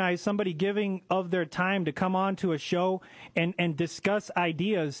recognize somebody giving of their time to come on to a show and discuss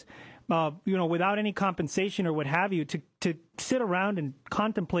ideas, without any compensation or what have you, to sit around and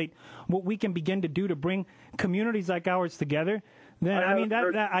contemplate what we can begin to do to bring communities like ours together, then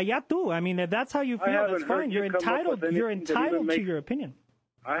that's how you feel. That's fine. You're entitled. You're entitled to your opinion.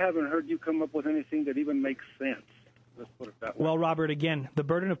 I haven't heard you come up with anything that even makes sense. Let's put it that way. Well, Robert, again, the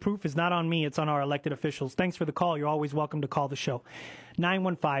burden of proof is not on me. It's on our elected officials. Thanks for the call. You're always welcome to call the show.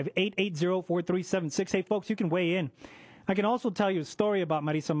 915-880-4376. Hey, folks, you can weigh in. I can also tell you a story about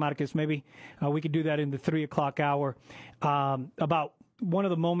Marisa Marquez. Maybe we could do that in the 3 o'clock hour, about one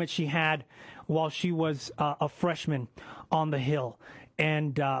of the moments she had while she was a freshman on the Hill.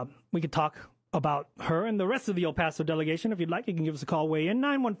 And we could talk about her and the rest of the El Paso delegation. If you'd like, you can give us a call, weigh in,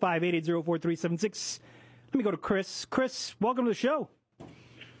 915-880-4376. Let me go to Chris. Chris, welcome to the show.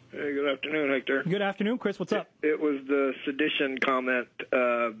 Hey, good afternoon, Hector. Good afternoon, Chris. What's up? It was the sedition comment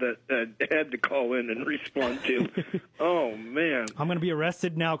that I had to call in and respond to. Oh, man. I'm going to be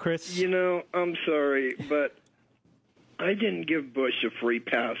arrested now, Chris. I'm sorry, but I didn't give Bush a free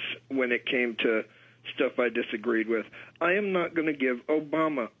pass when it came to stuff I disagreed with. I am not going to give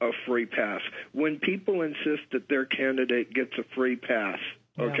Obama a free pass. When people insist that their candidate gets a free pass,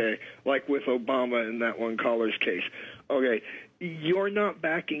 okay, like with Obama in that one caller's case, okay, you're not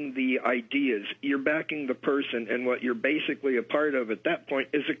backing the ideas. You're backing the person, and what you're basically a part of at that point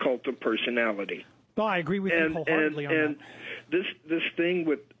is a cult of personality. No, I agree with you wholeheartedly on that. This thing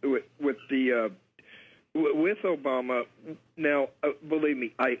with Obama, now, believe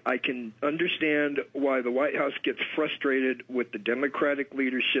me, I can understand why the White House gets frustrated with the Democratic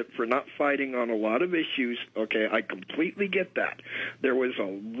leadership for not fighting on a lot of issues. Okay, I completely get that. There was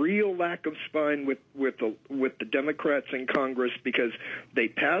a real lack of spine with the Democrats in Congress because they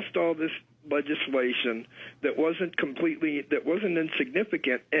passed all this legislation that wasn't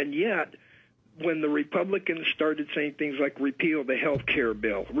insignificant, and yet when the Republicans started saying things like repeal the health care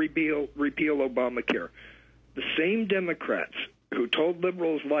bill, repeal Obamacare, the same Democrats who told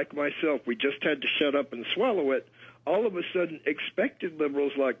liberals like myself we just had to shut up and swallow it, all of a sudden expected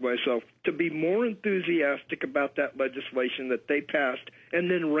liberals like myself to be more enthusiastic about that legislation that they passed and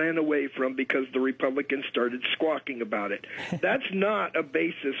then ran away from because the Republicans started squawking about it. That's not a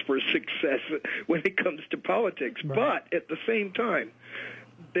basis for success when it comes to politics. Right. But at the same time,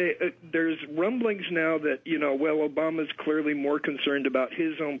 there's rumblings now that, Obama's clearly more concerned about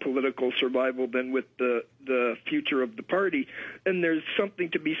his own political survival than with the future of the party. And there's something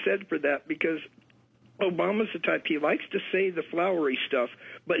to be said for that because Obama's the type, he likes to say the flowery stuff,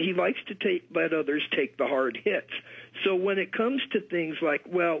 but he likes to let others take the hard hits. So when it comes to things like,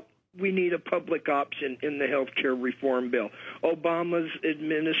 we need a public option in the health care reform bill. Obama's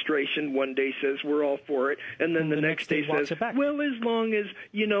administration one day says we're all for it, and then the next day says, well, as long as,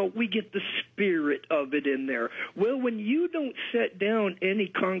 we get the spirit of it in there. Well, when you don't set down any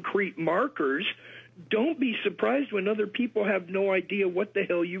concrete markers, don't be surprised when other people have no idea what the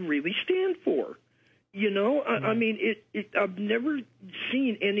hell you really stand for. I mean, I've never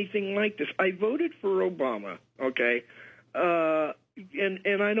seen anything like this. I voted for Obama, okay?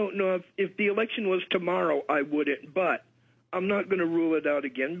 And I don't know if the election was tomorrow, I wouldn't, but I'm not going to rule it out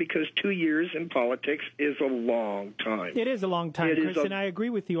again because 2 years in politics is a long time. It is a long time, Chris, and I agree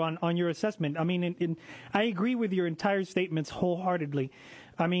with you on your assessment. I mean, I agree with your entire statements wholeheartedly.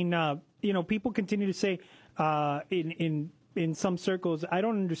 I mean, people continue to say in some circles, I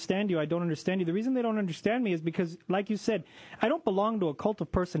don't understand you. The reason they don't understand me is because, like you said, I don't belong to a cult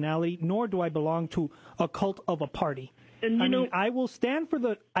of personality, nor do I belong to a cult of a party. And I will stand for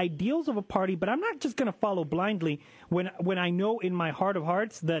the ideals of a party, but I'm not just going to follow blindly when I know in my heart of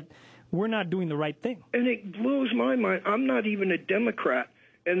hearts that we're not doing the right thing. And it blows my mind. I'm not even a Democrat,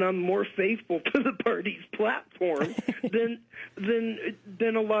 and I'm more faithful to the party's platform than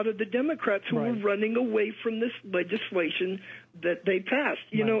a lot of the Democrats who are running away from this legislation that they passed.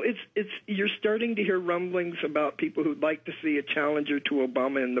 You're starting to hear rumblings about people who'd like to see a challenger to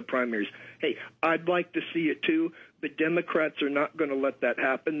Obama in the primaries. Hey, I'd like to see it too. The Democrats are not going to let that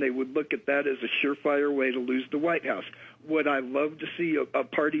happen. They would look at that as a surefire way to lose the White House. Would I love to see a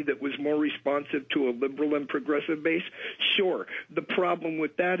party that was more responsive to a liberal and progressive base? Sure. The problem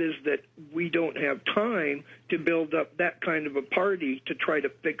with that is that we don't have time to build up that kind of a party to try to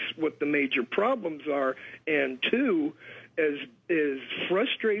fix what the major problems are. And two, as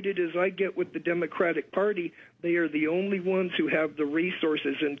frustrated as I get with the Democratic Party, they are the only ones who have the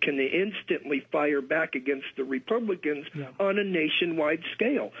resources and can instantly fire back against the Republicans on a nationwide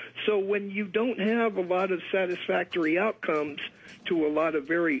scale. So when you don't have a lot of satisfactory outcomes to a lot of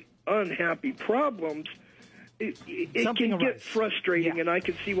very unhappy problems, it can get frustrating, and I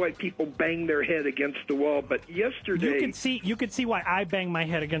can see why people bang their head against the wall. But yesterday, you can see why I bang my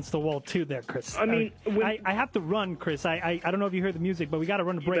head against the wall too, there, Chris. I mean, I have to run, Chris. I don't know if you heard the music, but we got to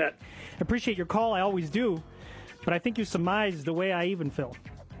run a break. I appreciate your call. I always do, but I think you surmised the way I even feel.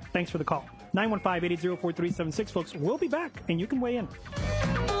 Thanks for the call. 915-880-4376, folks. We'll be back, and you can weigh in.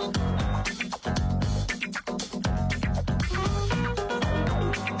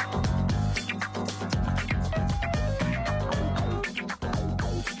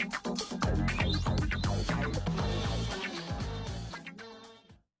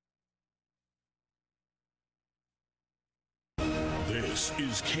 This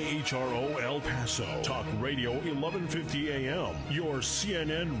is KHRO El Paso, Talk Radio 1150 AM, your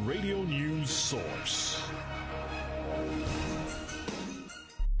CNN radio news source.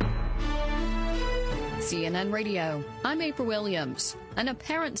 CNN Radio. I'm April Williams. An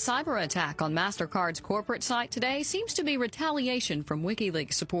apparent cyber attack on MasterCard's corporate site today seems to be retaliation from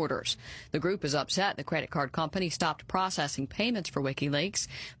WikiLeaks supporters. The group is upset the credit card company stopped processing payments for WikiLeaks.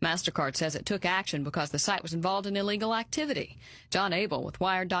 MasterCard says it took action because the site was involved in illegal activity. John Abel with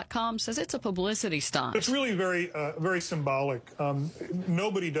Wired.com says it's a publicity stunt. It's really very symbolic.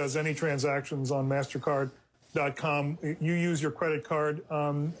 Nobody does any transactions on MasterCard.com. You use your credit card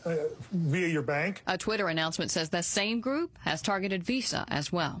via your bank. A Twitter announcement says the same group has targeted Visa as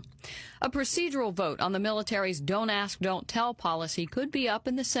well. A procedural vote on the military's Don't Ask, Don't Tell policy could be up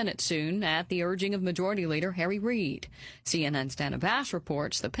in the Senate soon at the urging of Majority Leader Harry Reid. CNN's Dana Bash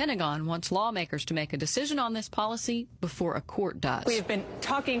reports the Pentagon wants lawmakers to make a decision on this policy before a court does. We have been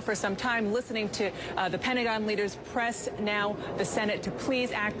talking for some time, listening to the Pentagon leaders press now the Senate to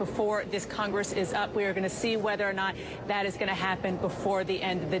please act before this Congress is up. We are going to see whether or not that is going to happen before the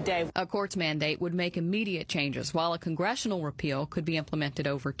end of the day. A court's mandate would make immediate changes, while a congressional repeal could be implemented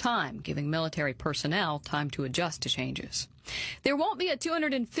over time, giving military personnel time to adjust to changes. There won't be a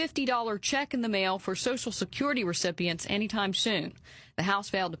 $250 check in the mail for Social Security recipients anytime soon. The House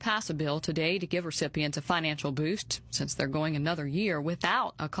failed to pass a bill today to give recipients a financial boost, since they're going another year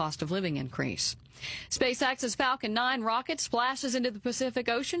without a cost of living increase. SpaceX's Falcon 9 rocket splashes into the Pacific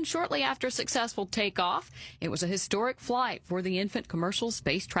Ocean shortly after a successful takeoff. It was a historic flight for the infant commercial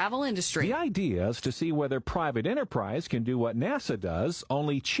space travel industry. The idea is to see whether private enterprise can do what NASA does,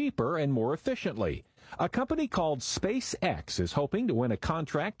 only cheaper and more efficiently. A company called SpaceX is hoping to win a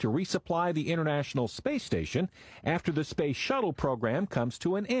contract to resupply the International Space Station after the Space Shuttle program comes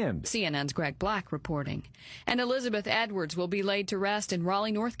to an end. CNN's Greg Black reporting. And Elizabeth Edwards will be laid to rest in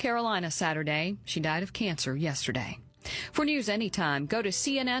Raleigh, North Carolina Saturday. She died of cancer yesterday. For news anytime, go to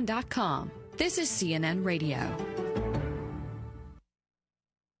CNN.com. This is CNN Radio.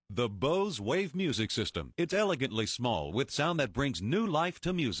 The Bose Wave Music System. It's elegantly small with sound that brings new life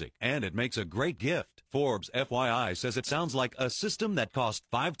to music, and it makes a great gift. Forbes FYI says it sounds like a system that costs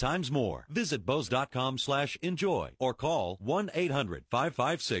 5 times more. Visit Bose.com/enjoy or call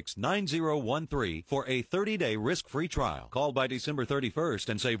 1-800-556-9013 for a 30-day risk-free trial. Call by December 31st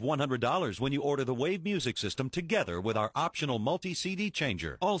and save $100 when you order the Wave Music System together with our optional multi-CD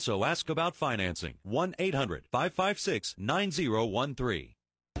changer. Also ask about financing. 1-800-556-9013.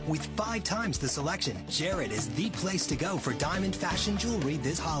 With 5 times the selection, Jared is the place to go for diamond fashion jewelry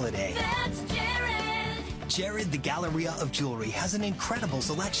this holiday. That's Jared! Jared, the Galleria of Jewelry, has an incredible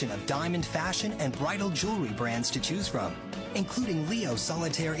selection of diamond fashion and bridal jewelry brands to choose from, including Leo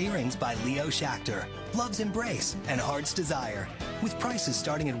Solitaire Earrings by Leo Schachter, Love's Embrace, and Heart's Desire, with prices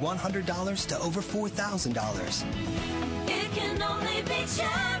starting at $100 to over $4,000. It can only be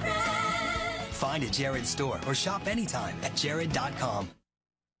Jared! Find a Jared store or shop anytime at Jared.com.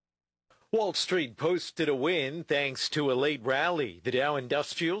 Wall Street posted a win thanks to a late rally. The Dow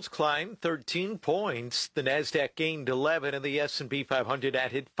Industrials climbed 13 points. The Nasdaq gained 11 and the S&P 500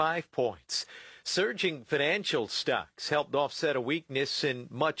 added 5 points. Surging financial stocks helped offset a weakness in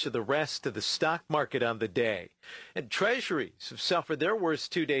much of the rest of the stock market on the day. And treasuries have suffered their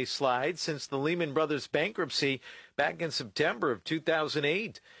worst 2-day slide since the Lehman Brothers bankruptcy back in September of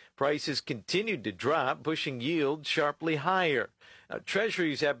 2008. Prices continued to drop, pushing yield sharply higher.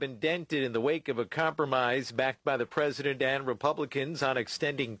 Treasuries have been dented in the wake of a compromise backed by the president and Republicans on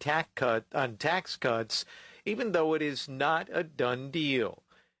extending tax cuts, even though it is not a done deal.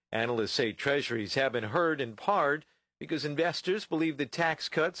 Analysts say treasuries have been hurt in part because investors believe the tax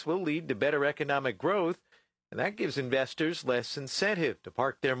cuts will lead to better economic growth, and that gives investors less incentive to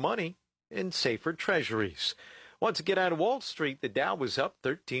park their money in safer treasuries. Once again on Wall Street, the Dow was up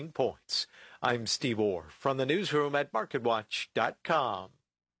 13 points. I'm Steve Orr from the newsroom at MarketWatch.com.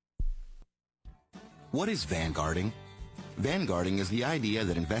 What is vanguarding? Vanguarding is the idea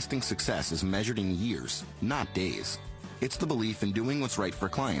that investing success is measured in years, not days. It's the belief in doing what's right for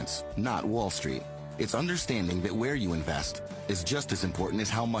clients, not Wall Street. It's understanding that where you invest is just as important as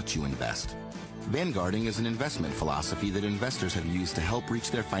how much you invest. Vanguarding is an investment philosophy that investors have used to help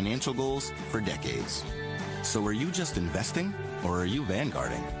reach their financial goals for decades. So are you just investing, or are you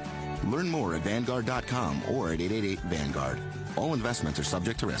vanguarding? Learn more at Vanguard.com or at 888-VANGUARD. All investments are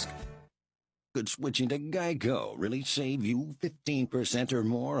subject to risk. Could switching to Geico really save you 15% or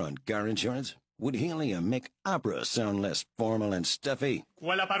more on car insurance? Would helium make opera sound less formal and stuffy?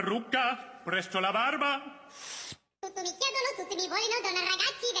 Quella parrucca? Presto la barba? Tutto mi chiedono, tutti mi vogliono, donne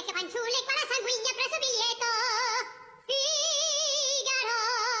ragazzi, vecchie fanciulle, qua la sanguigna preso biglietto.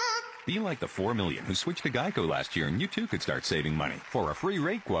 Be like the 4 million who switched to Geico last year, and you too could start saving money. For a free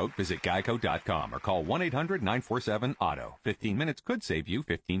rate quote, visit Geico.com or call 1-800-947-AUTO. 15 minutes could save you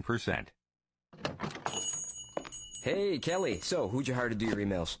 15%. Hey, Kelly. So, who'd you hire to do your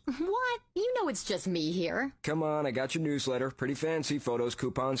emails? What? You know it's just me here. Come on, I got your newsletter. Pretty fancy. Photos,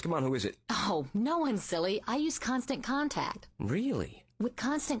 coupons. Come on, who is it? Oh, no one's silly. I use Constant Contact. Really? With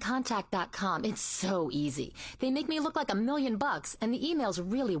ConstantContact.com, it's so easy. They make me look like $1 million, and the emails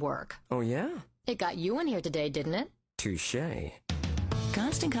really work. Oh, yeah? It got you in here today, didn't it? Touché.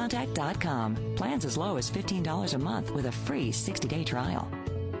 ConstantContact.com. Plans as low as $15 a month with a free 60-day trial.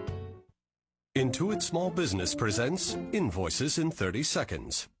 Intuit Small Business presents Invoices in 30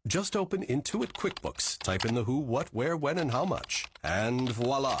 Seconds. Just open Intuit QuickBooks, type in the who, what, where, when, and how much, and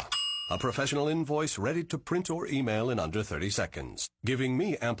voila! A professional invoice ready to print or email in under 30 seconds, giving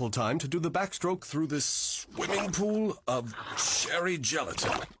me ample time to do the backstroke through this swimming pool of cherry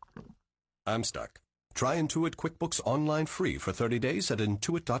gelatin. I'm stuck. Try Intuit QuickBooks online free for 30 days at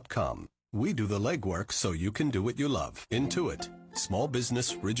Intuit.com. We do the legwork so you can do what you love. Intuit. Small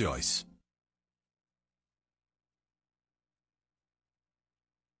business rejoice.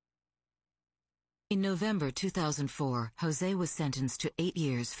 In November 2004, Jose was sentenced to 8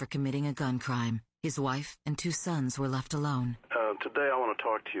 years for committing a gun crime. His wife and 2 sons were left alone. Today I want to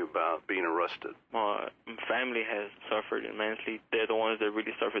talk to you about being arrested. My family has suffered immensely. They're the ones that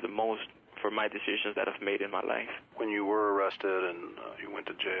really suffer the most for my decisions that I've made in my life. When you were arrested and you went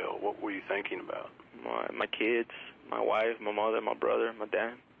to jail, what were you thinking about? My kids, my wife, my mother, my brother, my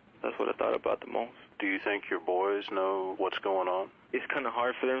dad. That's what I thought about the most. Do you think your boys know what's going on? It's kind of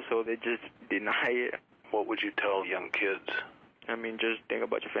hard for them, so they just deny it. What would you tell young kids? I mean, just think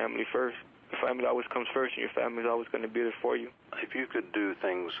about your family first. Your family always comes first, and your family's always going to be there for you. If you could do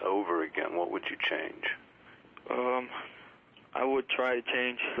things over again, what would you change? I would try to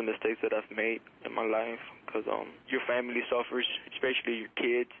change the mistakes that I've made in my life, because your family suffers, especially your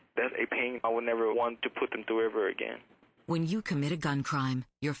kids. That's a pain I would never want to put them through ever again. When you commit a gun crime,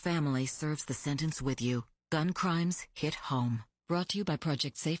 your family serves the sentence with you. Gun crimes hit home. Brought to you by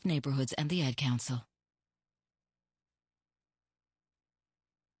Project Safe Neighborhoods and the Ad Council.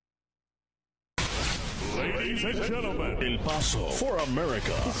 Ladies and gentlemen, El Paso for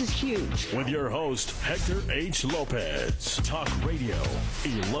America. This is huge. With your host, Hector H. Lopez. Talk Radio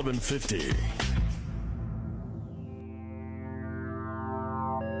 1150.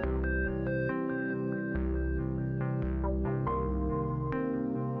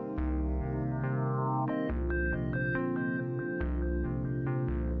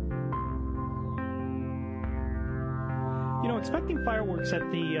 Expecting fireworks at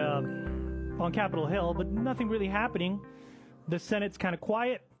the on Capitol Hill, but nothing really happening. The Senate's kind of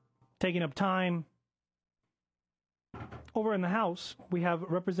quiet, taking up time. Over in the House, we have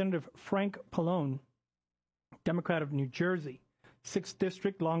Representative Frank Pallone, Democrat of New Jersey, 6th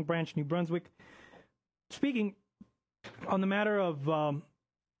District, Long Branch, New Brunswick, speaking on the matter of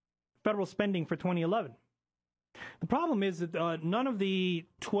federal spending for 2011. The problem is that none of the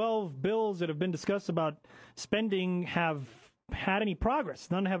 12 bills that have been discussed about spending have had any progress.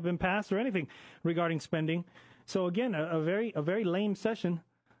 None have been passed or anything regarding spending. So again, a very lame session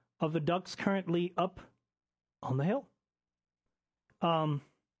of the Ducks currently up on the Hill.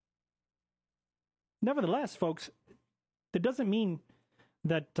 Nevertheless, folks, that doesn't mean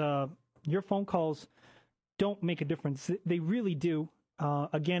that your phone calls don't make a difference. They really do.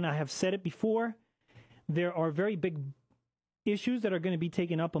 Again, I have said it before. There are very big issues that are going to be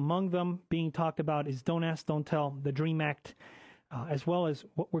taken up. Among them being talked about is Don't Ask, Don't Tell, the DREAM Act, as well as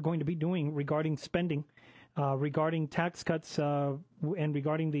what we're going to be doing regarding spending, regarding tax cuts, and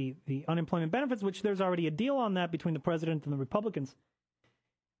regarding the unemployment benefits, which there's already a deal on that between the president and the Republicans.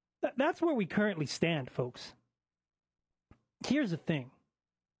 That's where we currently stand, folks. Here's the thing.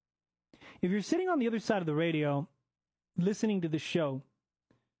 If you're sitting on the other side of the radio listening to the show,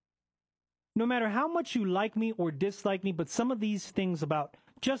 no matter how much you like me or dislike me, but some of these things about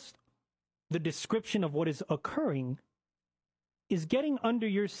just the description of what is occurring is getting under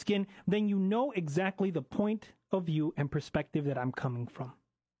your skin, then you know exactly the point of view and perspective that I'm coming from.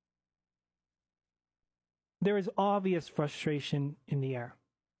 There is obvious frustration in the air.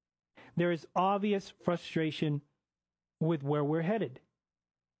 There is obvious frustration with where we're headed.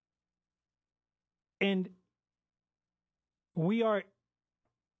 And we are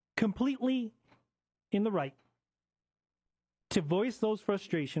completely in the right to voice those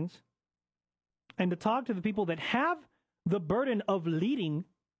frustrations and to talk to the people that have the burden of leading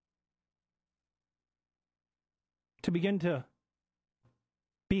to begin to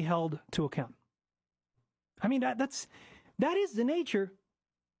be held to account. I mean, that is the nature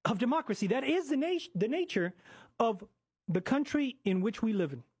of democracy. That is the nature of the country in which we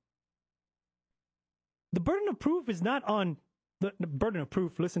live in. The burden of proof is not on the burden of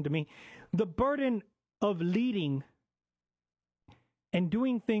proof. Listen to me. The burden of leading and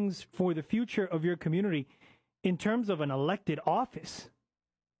doing things for the future of your community in terms of an elected office,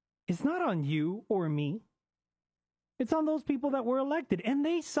 it's not on you or me. It's on those people that were elected, and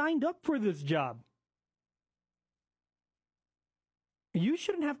they signed up for this job. You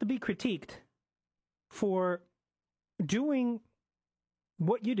shouldn't have to be critiqued for doing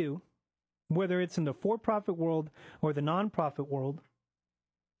what you do, whether it's in the for-profit world or the non-profit world,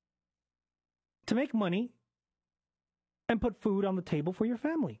 to make money and put food on the table for your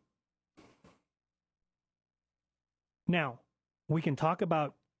family. Now, we can talk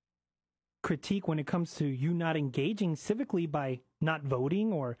about critique when it comes to you not engaging civically by not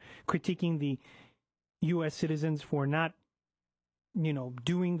voting, or critiquing the U.S. citizens for not,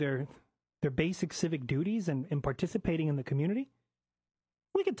 doing their basic civic duties and participating in the community.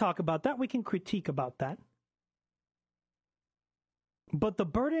 We can talk about that. We can critique about that. But the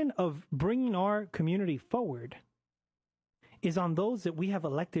burden of bringing our community forward is on those that we have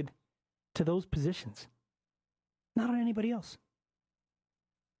elected to those positions, not on anybody else.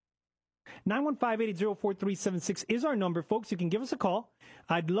 915-880-4376 is our number, folks. You can give us a call.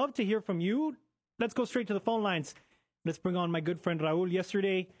 I'd love to hear from you. Let's go straight to the phone lines. Let's bring on my good friend Raul.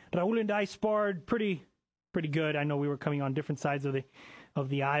 Yesterday, Raul and I sparred pretty good. I know we were coming on different sides of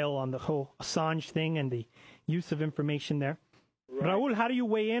the aisle on the whole Assange thing and the use of information there. Right. Raul, how do you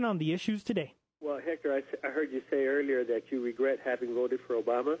weigh in on the issues today? Well, Hector, I heard you say earlier that you regret having voted for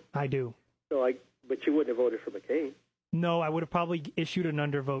Obama. I do. But you wouldn't have voted for McCain. No, I would have probably issued an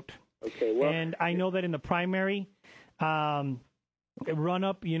undervote. Okay, well, and I know that in the primary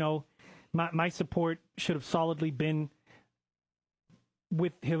run-up, my support should have solidly been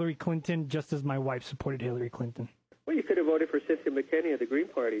with Hillary Clinton, just as my wife supported Hillary Clinton. Well, you could have voted for Cynthia McKinney of the Green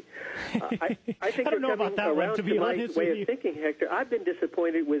Party. I think I don't know about that one, to be honest my way with you. of thinking, Hector. I've been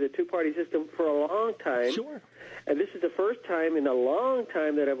disappointed with the two-party system for a long time. Sure. And this is the first time in a long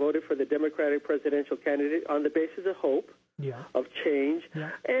time that I voted for the Democratic presidential candidate on the basis of hope, of change,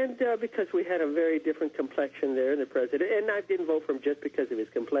 and because we had a very different complexion there in the president. And I didn't vote for him just because of his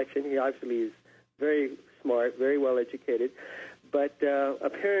complexion. He obviously is very smart, very well educated, but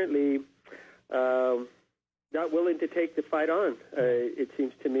apparently not willing to take the fight on, it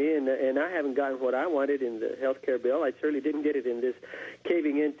seems to me. And I haven't gotten what I wanted in the health care bill. I certainly didn't get it in this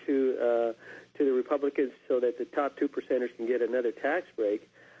caving into to the Republicans so that the top 2%ers can get another tax break.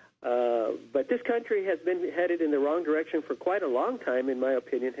 But this country has been headed in the wrong direction for quite a long time, in my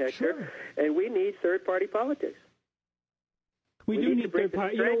opinion, Hector. Sure. And we need third-party politics. We do need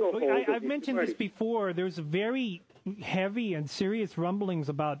third-party. I've mentioned this before. There's very heavy and serious rumblings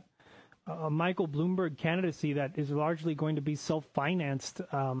about Michael Bloomberg candidacy that is largely going to be self-financed.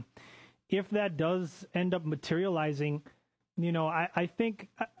 If that does end up materializing, I think...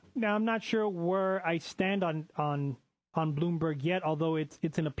 Now, I'm not sure where I stand on Bloomberg yet, although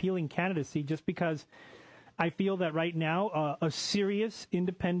it's an appealing candidacy, just because I feel that right now a serious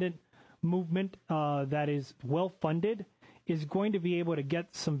independent movement that is well-funded is going to be able to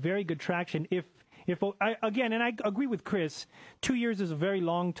get some very good traction if I agree with Chris, 2 years is a very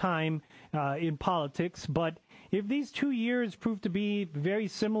long time in politics, but if these 2 years prove to be very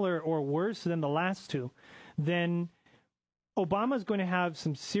similar or worse than the last two, then Obama's going to have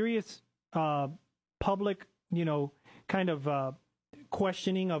some serious public,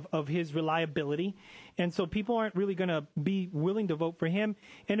 questioning of his reliability. And so people aren't really going to be willing to vote for him.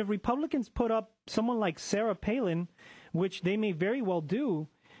 And if Republicans put up someone like Sarah Palin, which they may very well do,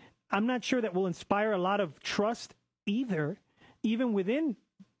 I'm not sure that will inspire a lot of trust either, even within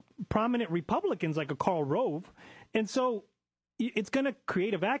prominent Republicans like a Karl Rove. And so it's going to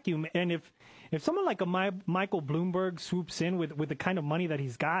create a vacuum. And if someone like a Michael Bloomberg swoops in with the kind of money that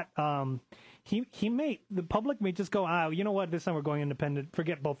he's got, the public may just go, you know what, this time we're going independent.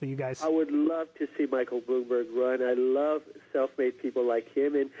 Forget both of you guys. I would love to see Michael Bloomberg run. I love self-made people like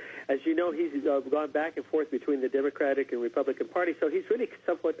him. And as you know, he's gone back and forth between the Democratic and Republican Party, so he's really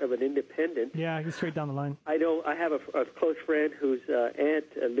somewhat of an independent. Yeah, he's straight down the line. I know I have a close friend whose aunt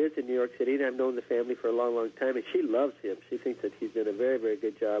lives in New York City, and I've known the family for a long, long time, and she loves him. She thinks that he's done a very, very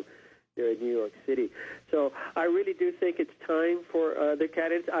good job there in New York City. So I really do think it's time for the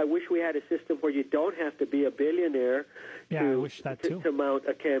candidates. I wish we had a system where you don't have to be a billionaire to mount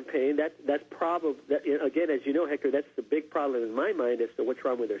a campaign. That's probably, again, as you know, Hector, that's the big problem in my mind as to what's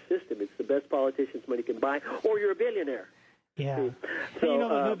wrong with our system. It's the best politicians money can buy, or you're a billionaire. Yeah.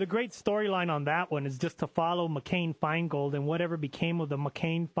 So, the great storyline on that one is just to follow McCain-Feingold and whatever became of the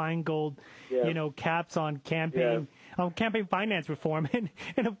McCain-Feingold, caps on campaign campaign finance reform.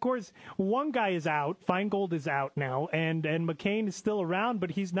 And of course, one guy is out. Feingold is out now. And McCain is still around,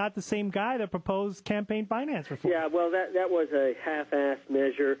 but he's not the same guy that proposed campaign finance reform. Yeah, well, that was a half-assed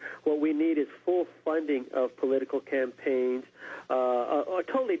measure. What we need is full funding of political campaigns, a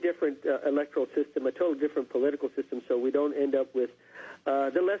totally different electoral system, a totally different political system, so we don't end up with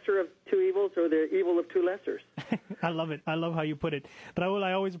the lesser of two evils or the evil of two lessers. I love it. I love how you put it. Raul,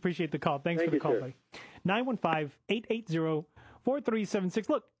 I always appreciate the call. Thanks for the call, buddy. 915-880-4376.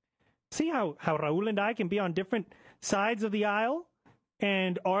 Look, see how Raul and I can be on different sides of the aisle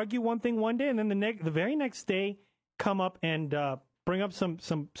and argue one thing one day, and then the very next day come up and bring up some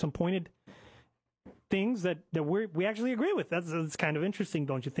pointed things that we actually agree with. That's kind of interesting,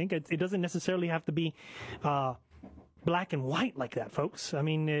 don't you think? It doesn't necessarily have to be black and white like that, folks. I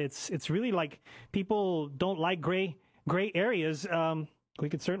mean, it's really like people don't like gray areas. We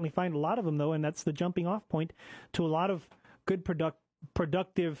could certainly find a lot of them, though, and that's the jumping off point to a lot of good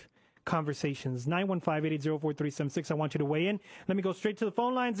productive conversations. 915-880-4376. I want you to weigh in. Let me go straight to the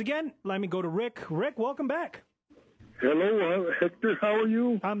phone lines again. Let me go to Rick. Rick, welcome back. Hello, Hector. How are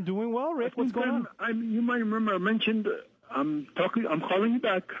you? I'm doing well, Rick. What's going on? You might remember I mentioned I'm calling you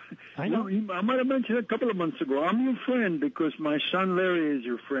back. I know. I might have mentioned a couple of months ago. I'm your friend because my son Larry is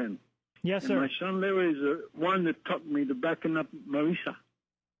your friend. Yes, sir. And my son Larry is the one that taught me to backing up Marisa.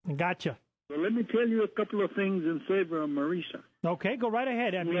 Gotcha. So let me tell you a couple of things in favor of Marisa. Okay, go right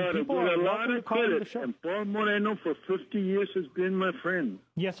ahead. I mean, people are a lot of credit, and Paul Moreno for 50 years has been my friend.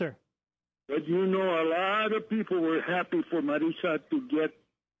 Yes, sir. But you know, a lot of people were happy for Marisa to get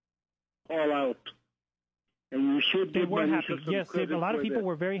all out. And you should give Marisa happy. some Yes, credit a lot of for people that.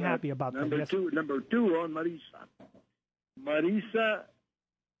 were very happy about that. Yes. Number two on Marisa. Marisa,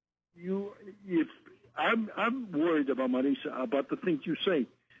 I'm worried about Marisa, about the things you say.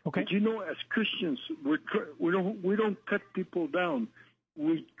 Okay. But you know, as Christians, we don't cut people down.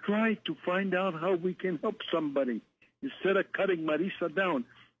 We try to find out how we can help somebody instead of cutting Marisa down.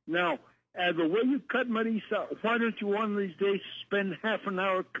 Now, the way you cut Marisa, why don't you one of these days spend half an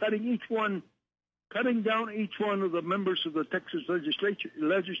hour cutting down each one of the members of the Texas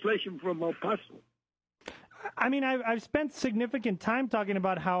legislation from El Paso? I mean, I've spent significant time talking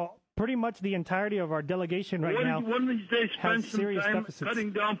about how pretty much the entirety of our delegation right now one of these days spend has some serious time deficits.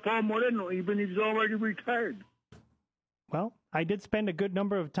 cutting down Paul Moreno, even if he's already retired. Well, I did spend a good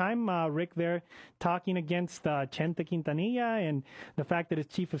number of time, Rick, there talking against Chente Quintanilla and the fact that his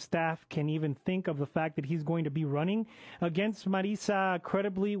chief of staff can even think of the fact that he's going to be running against Marisa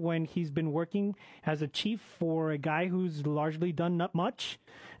credibly when he's been working as a chief for a guy who's largely done not much.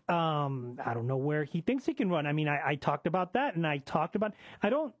 I don't know where he thinks he can run. I mean, I talked about that, and I talked about I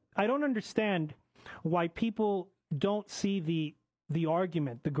don't understand why people don't see the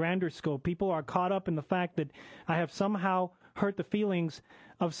argument, the grander scope. People are caught up in the fact that I have somehow hurt the feelings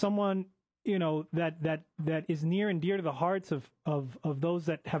of someone, you know, that is near and dear to the hearts of those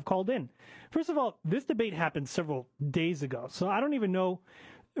that have called in. First of all, this debate happened several days ago, so I don't even know.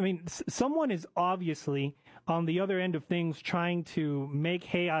 I mean, someone is obviously on the other end of things trying to make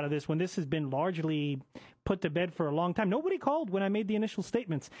hay out of this when this has been largely put to bed for a long time. Nobody called when I made the initial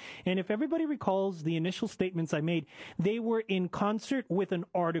statements. And if everybody recalls the initial statements I made, they were in concert with an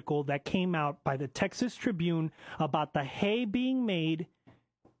article that came out by the Texas Tribune about the hay being made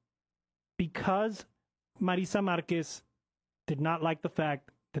because Marisa Marquez did not like the fact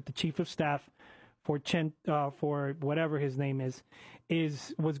that the chief of staff for whatever his name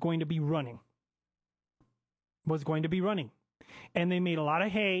was going to be running. And they made a lot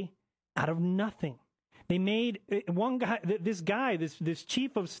of hay out of nothing. They made this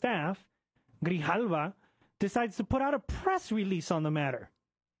chief of staff, Grijalva, decides to put out a press release on the matter.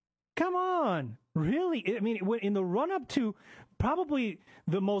 Come on. Really? I mean, in the run-up to probably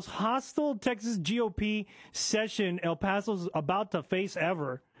the most hostile Texas GOP session El Paso's about to face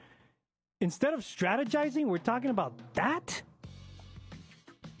ever, instead of strategizing, we're talking about that?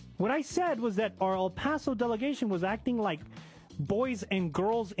 What I said was that our El Paso delegation was acting like boys and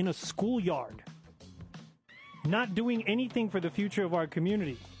girls in a schoolyard, not doing anything for the future of our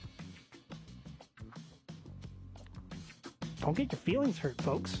community. Don't get your feelings hurt,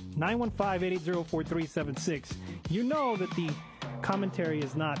 folks. 915-880-4376. You know that the commentary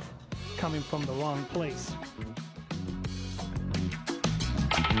is not coming from the wrong place.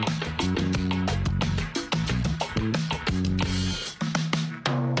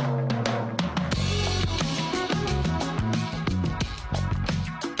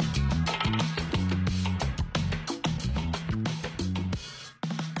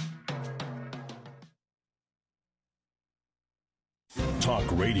 Talk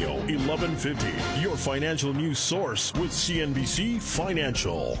Radio 1150, your financial news source with CNBC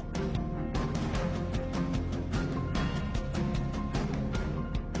Financial.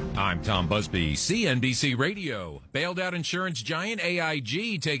 I'm Tom Busby, CNBC Radio. Bailed out insurance giant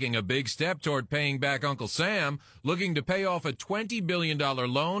AIG taking a big step toward paying back Uncle Sam, looking to pay off a $20 billion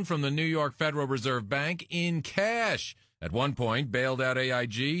loan from the New York Federal Reserve Bank in cash. At one point, bailed out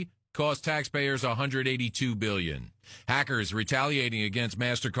AIG cost taxpayers $182 billion. Hackers retaliating against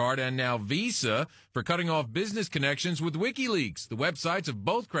MasterCard and now Visa for cutting off business connections with WikiLeaks. The websites of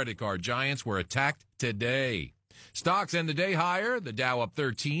both credit card giants were attacked today. Stocks end the day higher, the Dow up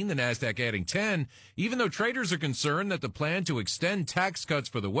 13, the Nasdaq adding 10, even though traders are concerned that the plan to extend tax cuts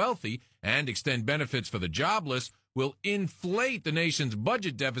for the wealthy and extend benefits for the jobless will inflate the nation's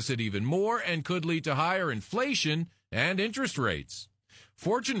budget deficit even more and could lead to higher inflation and interest rates.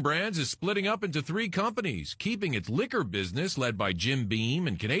 Fortune Brands is splitting up into 3 companies, keeping its liquor business led by Jim Beam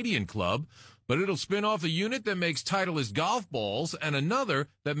and Canadian Club, but it'll spin off a unit that makes Titleist golf balls and another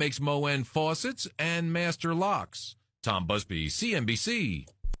that makes Moen faucets and master locks. Tom Busby, CNBC.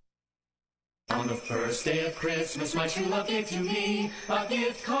 On the first day of Christmas, my true love gave to me a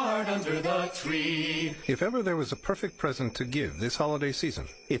gift card under the tree. If ever there was a perfect present to give this holiday season,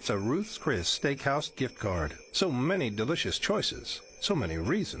 it's a Ruth's Chris Steakhouse gift card. So many delicious choices. So many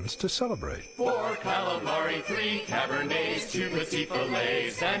reasons to celebrate. 4 calamari, 3 cabernets, 2 petit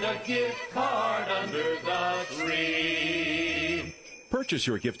fillets, and a gift card under the tree. Purchase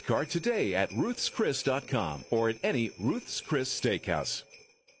your gift card today at ruthschris.com or at any Ruth's Chris Steakhouse.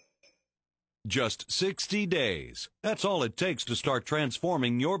 Just 60 days. That's all it takes to start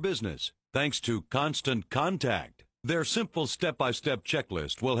transforming your business. Thanks to Constant Contact. Their simple step-by-step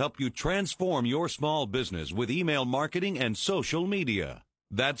checklist will help you transform your small business with email marketing and social media.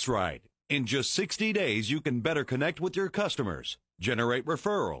 That's right. In just 60 days, you can better connect with your customers, generate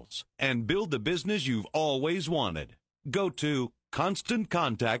referrals, and build the business you've always wanted. Go to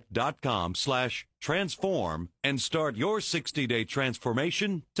ConstantContact.com/transform and start your 60-day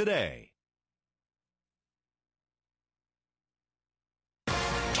transformation today.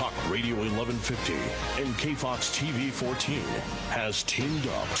 Talk Radio 1150 and KFOX TV 14 has teamed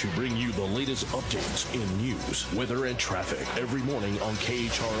up to bring you the latest updates in news, weather, and traffic every morning on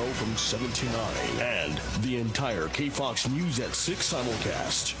KHRO from 7 to 9 and the entire KFOX News at 6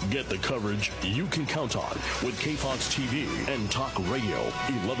 simulcast. Get the coverage you can count on with KFOX TV and Talk Radio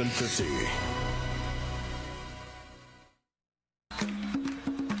 1150.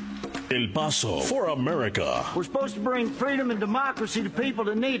 El Paso for America. We're supposed to bring freedom and democracy to people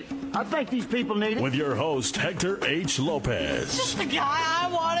that need it. I think these people need it. With your host, Hector H. Lopez. Just the guy I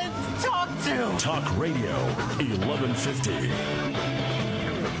wanted to talk to. Talk Radio 1150.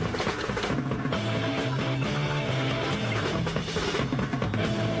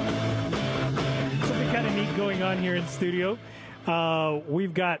 Something kind of neat going on here in studio.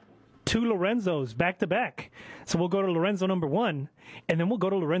 We've got 2 Lorenzos back to back. So we'll go to Lorenzo number 1, and then we'll go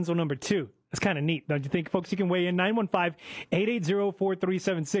to Lorenzo number 2. That's kind of neat, don't you think, folks? You can weigh in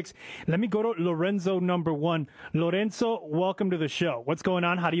 915-880-4376. Let me go to Lorenzo number 1. Lorenzo, welcome to the show. What's going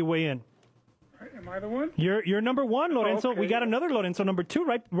on? How do you weigh in? Am I the one? You're number 1, Lorenzo. Oh, okay. We got another Lorenzo number 2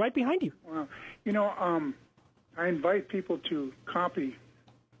 right behind you. Wow. You know, I invite people to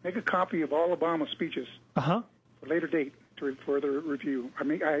make a copy of all Obama's speeches for later date to further review.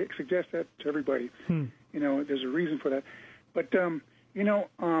 I suggest that to everybody. You know, there's a reason for that. But, you know,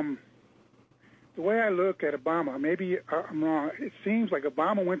 the way I look at Obama, maybe I'm wrong. It seems like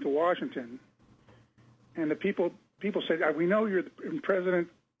Obama went to Washington, and the people said, we know you're the president.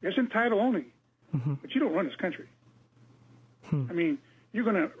 It's in title only, but you don't run this country. I mean, you're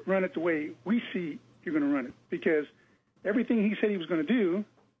going to run it the way we see you're going to run it, because everything he said he was going to do,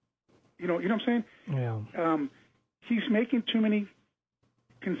 you know what I'm saying? Yeah. He's making too many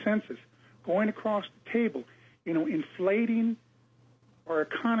consensus, going across the table, you know, inflating our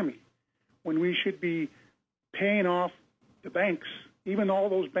economy when we should be paying off the banks, even all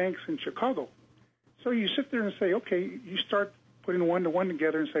those banks in Chicago. So you sit there and say, okay, you start putting 1 to 1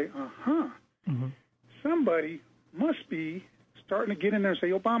 together and say, somebody must be starting to get in there and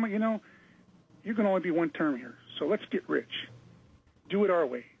say, Obama, you know, you can only be 1 term here, so let's get rich. Do it our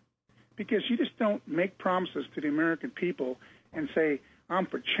way. Because you just don't make promises to the American people and say, I'm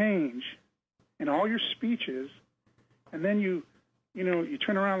for change in all your speeches, and then you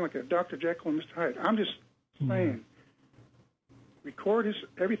turn around like a Dr. Jekyll and Mr. Hyde. I'm just saying, record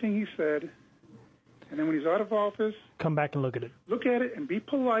everything he said, and then when he's out of office, come back and look at it. Look at it and be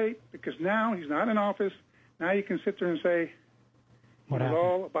polite, because now he's not in office. Now you can sit there and say, it's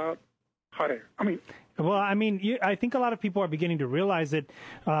all about hot air. I mean, Well, I mean, I think a lot of people are beginning to realize it,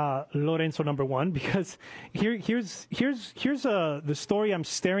 Lorenzo, number one, because here's the story I'm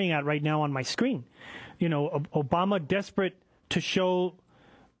staring at right now on my screen. You know, Obama desperate to show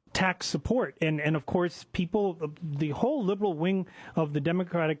tax support, and of course, people, the whole liberal wing of the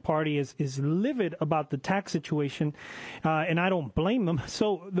Democratic Party is livid about the tax situation, and I don't blame them.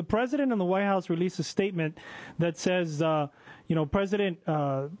 So the president and the White House released a statement that says, you know, President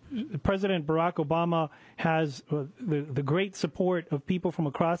Barack Obama has the great support of people from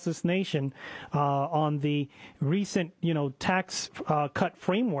across this nation on the recent, you know, tax cut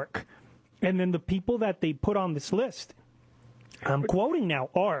framework, and then the people that they put on this list, I'm quoting now,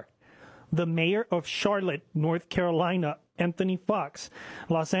 are the mayor of Charlotte, North Carolina, Anthony Fox,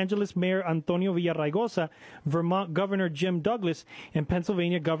 Los Angeles Mayor Antonio Villaraigosa, Vermont Governor Jim Douglas, and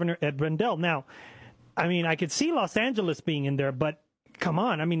Pennsylvania Governor Ed Rendell. Now, I mean, I could see Los Angeles being in there, but come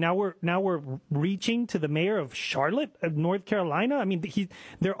on. I mean, now we're reaching to the mayor of Charlotte, North Carolina. I mean,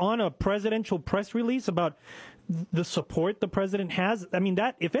 they're on a presidential press release about the support the president has. I mean,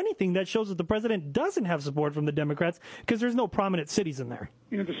 that, if anything, that shows that the president doesn't have support from the Democrats because there's no prominent cities in there.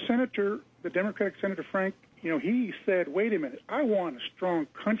 You know, the Democratic Senator Frank, you know, he said, wait a minute, I want a strong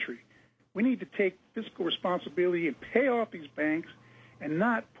country. We need to take fiscal responsibility and pay off these banks and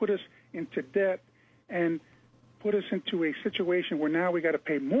not put us into debt and put us into a situation where now we got to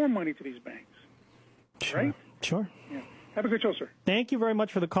pay more money to these banks. Sure. Right? Sure. Yeah. Have a good show, sir. Thank you very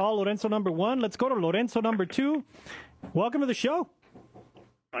much for the call, Lorenzo number one. Let's go to Lorenzo number two. Welcome to the show.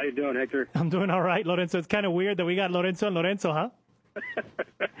 How you doing, Hector? I'm doing all right, Lorenzo. It's kind of weird that we got Lorenzo and Lorenzo, huh?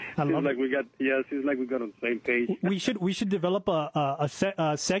 Seems like we got on the same page. We should develop a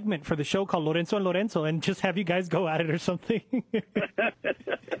segment for the show called Lorenzo and Lorenzo, and just have you guys go at it or something.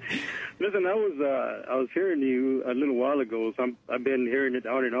 Listen, I was hearing you a little while ago. So I've been hearing it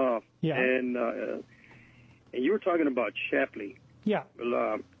on and off. Yeah. And you were talking about Shapley. Yeah.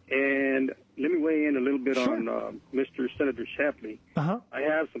 And let me weigh in a little bit Sure. on Mr. Senator Shapley. Uh-huh. I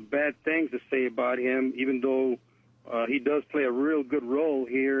have some bad things to say about him, even though he does play a real good role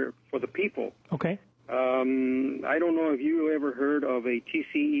here for the people. Okay. I don't know if you ever heard of a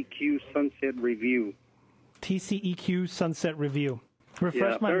TCEQ Sunset Review. TCEQ Sunset Review.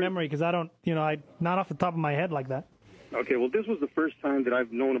 Refresh my memory, because I don't, not off the top of my head like that. Okay, well, this was the first time that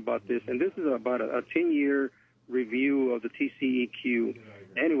I've known about this, and this is about a 10-year review of the TCEQ.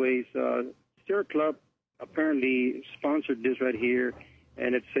 Anyways, Sierra Club apparently sponsored this right here,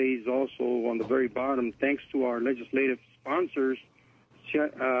 and it says also on the very bottom, thanks to our legislative sponsors,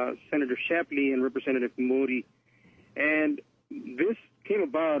 Senator Shapley and Representative Moody. And this came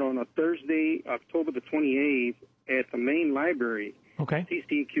about on a Thursday, October the 28th, at the main library. Okay.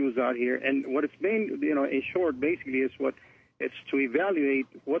 TCEQ is out here, and what it's been, in short, basically is it's to evaluate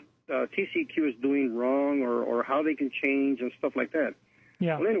what TCEQ is doing wrong or how they can change and stuff like that.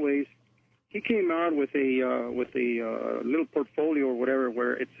 Yeah. Well, anyways, he came out with a little portfolio or whatever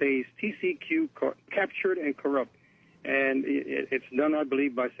where it says TCEQ captured and corrupt, and it's done, I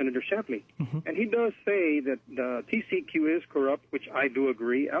believe, by Senator Shapley. Mm-hmm. And he does say that the TCEQ is corrupt, which I do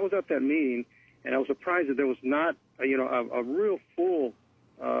agree. I was at that meeting, and I was surprised that there was not, a real full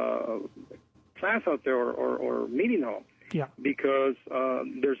class out there or meeting hall. Yeah. Because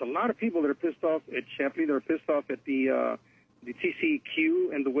there's a lot of people that are pissed off at Shapley. They're pissed off at the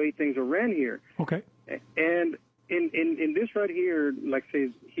TCEQ and the way things are ran here. Okay. And in this right here, like say,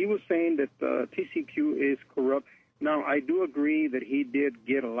 he was saying that TCEQ is corrupt. Now, I do agree that he did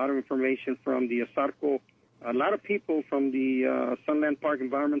get a lot of information from the ASARCO. A lot of people from the Sunland Park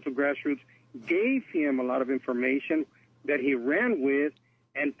Environmental Grassroots gave him a lot of information that he ran with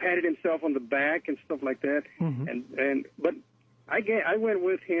and patted himself on the back and stuff like that. Mm-hmm. But I went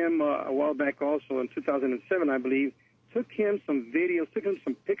with him a while back also in 2007, I believe. Took him some videos, took him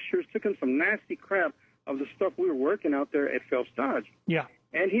some pictures, took him some nasty crap of the stuff we were working out there at Phelps Dodge. Yeah.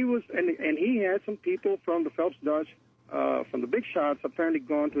 And he was, and he had some people from the Phelps Dodge, from the big shots, apparently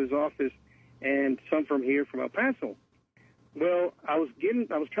gone to his office, and some from here, from El Paso. Well, I was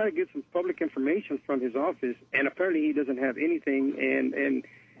trying to get some public information from his office, and apparently he doesn't have anything. And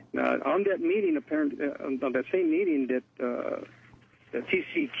on that meeting, apparently on that same meeting that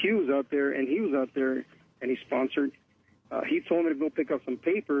TCEQ was out there, and he was out there, and he sponsored. He told me to go pick up some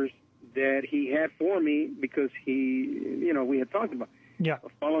papers that he had for me because we had talked about. Yeah. The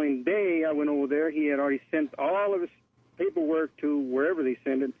following day, I went over there. He had already sent all of his paperwork to wherever they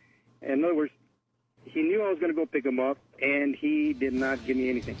send it. And in other words, he knew I was going to go pick him up, and he did not give me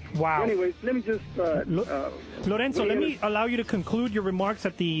anything. Wow. So anyways, let me just... Lorenzo, let me allow you to conclude your remarks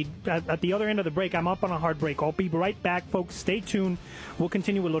at the other end of the break. I'm up on a hard break. I'll be right back, folks. Stay tuned. We'll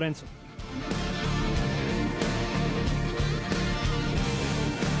continue with Lorenzo.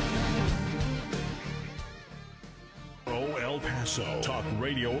 also Talk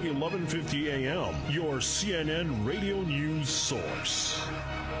Radio 1150 AM, your CNN radio news source.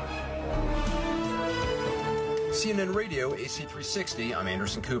 CNN Radio, AC360, I'm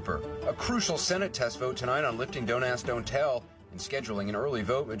Anderson Cooper. A crucial Senate test vote tonight on lifting Don't Ask, Don't Tell. In scheduling an early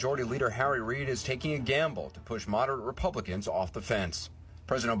vote, Majority Leader Harry Reid is taking a gamble to push moderate Republicans off the fence.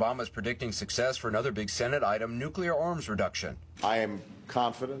 President Obama is predicting success for another big Senate item, nuclear arms reduction. I am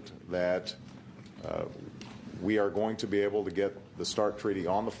confident that we are going to be able to get the START treaty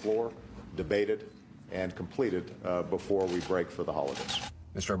on the floor, debated, and completed before we break for the holidays.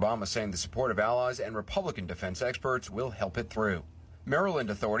 Mr. Obama saying the support of allies and Republican defense experts will help it through.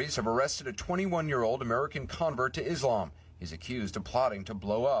 Maryland authorities have arrested a 21-year-old American convert to Islam. He's accused of plotting to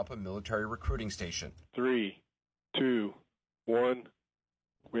blow up a military recruiting station. 3, 2, 1.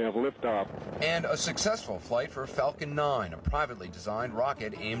 We have liftoff. And a successful flight for Falcon 9, a privately designed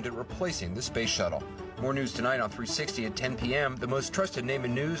rocket aimed at replacing the space shuttle. More news tonight on 360 at 10 p.m. The most trusted name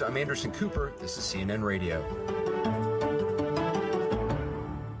in news. I'm Anderson Cooper. This is CNN Radio.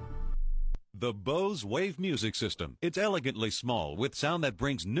 The Bose Wave Music System. It's elegantly small with sound that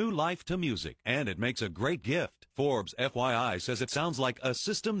brings new life to music, and it makes a great gift. Forbes FYI says it sounds like a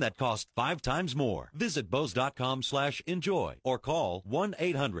system that cost 5 times more. Visit Bose.com/enjoy or call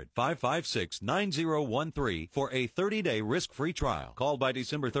 1-800-556-9013 for a 30-day risk-free trial. Call by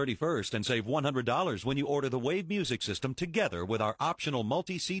December 31st and save $100 when you order the Wave Music System together with our optional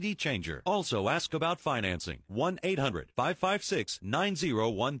multi-CD changer. Also ask about financing.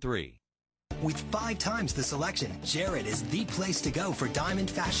 1-800-556-9013. With 5 times the selection, Jared is the place to go for diamond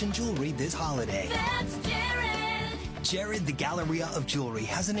fashion jewelry this holiday. That's Jared! Jared, the Galleria of Jewelry,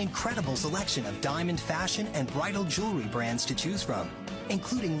 has an incredible selection of diamond fashion and bridal jewelry brands to choose from,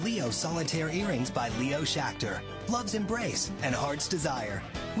 including Leo Solitaire Earrings by Leo Schachter, Love's Embrace, and Heart's Desire,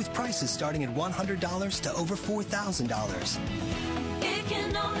 with prices starting at $100 to over $4,000. It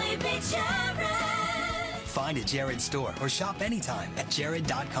can only be Jared! Find a Jared store or shop anytime at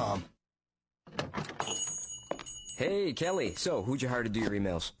jared.com. Hey, Kelly. So, who'd you hire to do your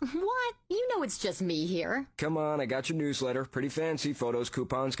emails? What? You know it's just me here. Come on, I got your newsletter. Pretty fancy. Photos,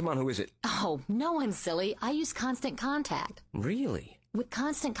 coupons. Come on, who is it? Oh, no one's silly. I use Constant Contact. Really? With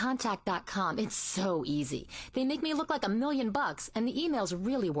ConstantContact.com, it's so easy. They make me look like $1,000,000, and the emails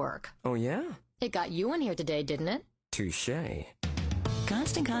really work. Oh, yeah? It got you in here today, didn't it? Touché.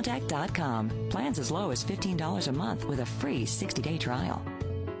 ConstantContact.com. Plans as low as $15 a month with a free 60-day trial.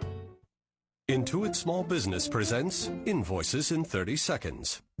 Intuit Small Business presents Invoices in 30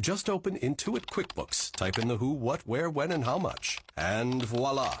 Seconds. Just open Intuit QuickBooks, type in the who, what, where, when, and how much, and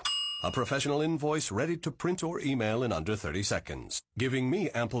voila! A professional invoice ready to print or email in under 30 seconds, giving me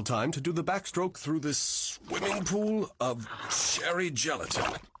ample time to do the backstroke through this swimming pool of cherry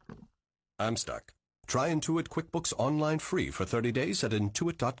gelatin. I'm stuck. Try Intuit QuickBooks online free for 30 days at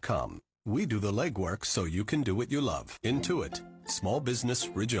Intuit.com. We do the legwork so you can do what you love. Intuit. Small business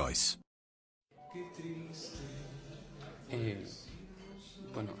rejoice.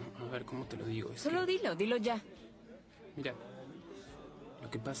 Bueno, a ver, ¿cómo te lo digo? Solo dilo ya. Mira, lo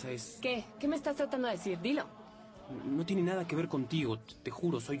que pasa es... ¿Qué? ¿Qué me estás tratando de decir? Dilo. No tiene nada que ver contigo, te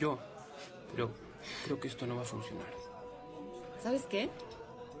juro, soy yo. Pero creo que esto no va a funcionar. ¿Sabes qué?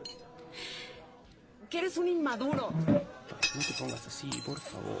 Que eres un inmaduro. No te pongas así, por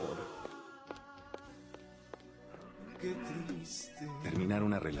favor. Terminar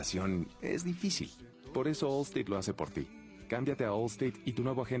una relación es difícil. Por eso Allstate lo hace por ti. Cámbiate a Allstate y tu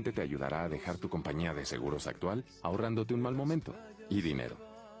nuevo agente te ayudará a dejar tu compañía de seguros actual, ahorrándote un mal momento y dinero.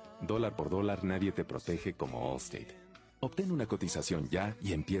 Dólar por dólar, nadie te protege como Allstate. Obtén una cotización ya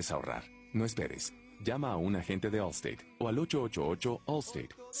y empieza a ahorrar. No esperes. Llama a un agente de Allstate o al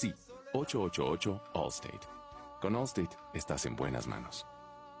 888-ALLSTATE. Sí, 888-ALLSTATE. Con Allstate estás en buenas manos.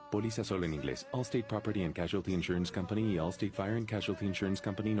 Póliza solo en inglés. Allstate Property and Casualty Insurance Company y Allstate Fire and Casualty Insurance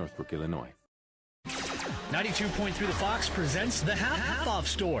Company, Northbrook, Illinois. 92.3 The Fox presents the Half-Off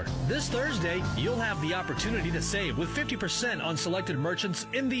Store. This Thursday, you'll have the opportunity to save with 50% on selected merchants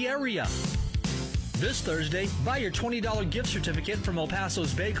in the area. This Thursday, buy your $20 gift certificate from El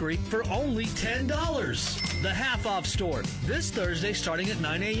Paso's Bakery for only $10. The Half-Off Store. This Thursday starting at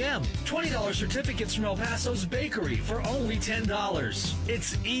 9 a.m. $20 certificates from El Paso's Bakery for only $10.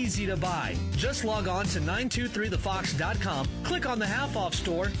 It's easy to buy. Just log on to 923thefox.com, click on the Half-Off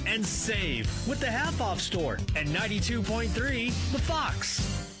Store, and save with the Half-Off Store at 92.3 The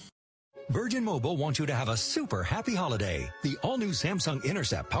Fox. Virgin Mobile wants you to have a super happy holiday. The all-new Samsung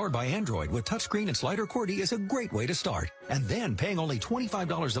Intercept powered by Android with touchscreen and slider QWERTY is a great way to start. And then paying only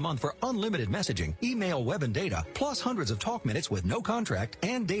 $25 a month for unlimited messaging, email, web, and data, plus hundreds of talk minutes with no contract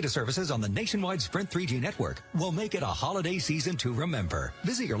and data services on the nationwide Sprint 3G network will make it a holiday season to remember.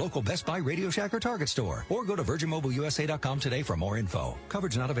 Visit your local Best Buy, Radio Shack, or Target store, or go to VirginMobileUSA.com today for more info.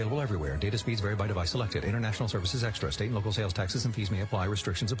 Coverage not available everywhere. Data speeds vary by device selected. International services extra. State and local sales taxes and fees may apply.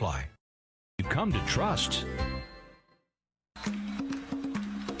 Restrictions apply. You've come to trust.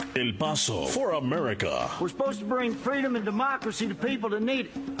 El Paso for America. We're supposed to bring freedom and democracy to people that need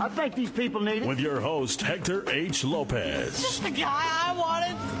it. I think these people need it. With your host, Hector H. Lopez. Just the guy I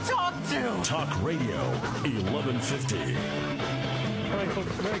wanted to talk to. Talk Radio 1150. All right,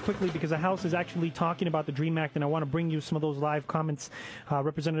 folks, very quickly, because the House is actually talking about the DREAM Act, and I want to bring you some of those live comments.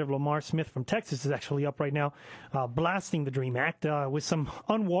 Representative Lamar Smith from Texas is actually up right now blasting the DREAM Act with some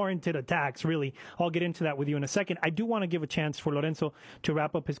unwarranted attacks, really. I'll get into that with you in a second. I do want to give a chance for Lorenzo to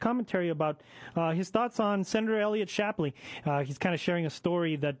wrap up his commentary about his thoughts on Senator Elliot Shapley. He's kind of sharing a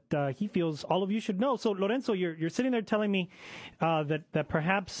story that he feels all of you should know. So, Lorenzo, you're sitting there telling me that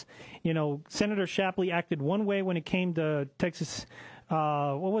perhaps, Senator Shapley acted one way when it came to Texas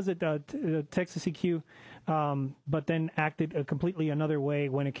Texas EQ, but then acted completely another way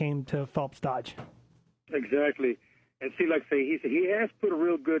when it came to Phelps Dodge. Exactly. And see, like I say, he has put a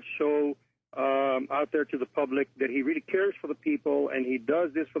real good show out there to the public that he really cares for the people, and he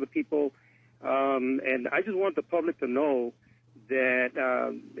does this for the people. And I just want the public to know that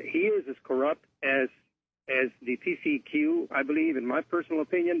he is as corrupt as the TCEQ, I believe, in my personal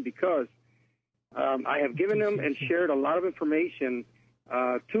opinion, because I have given him and shared a lot of information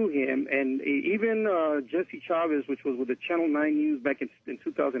to him, and even Jesse Chavez, which was with the Channel 9 News back in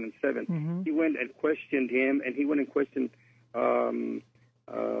 2007, he went and questioned him, and he went and questioned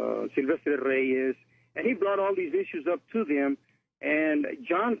Silvestre Reyes, and he brought all these issues up to them, and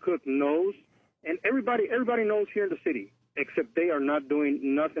John Cook knows, and everybody knows here in the city, except they are not doing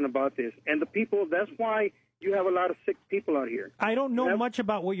nothing about this. And the people, that's why you have a lot of sick people out here. I don't know much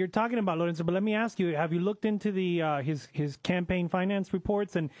about what you're talking about, Lorenzo, but let me ask you, have you looked into the his campaign finance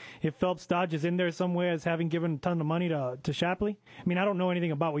reports, and if Phelps Dodge is in there somewhere as having given a ton of money to Shapley? I mean, I don't know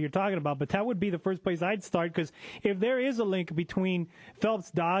anything about what you're talking about, but that would be the first place I'd start, because if there is a link between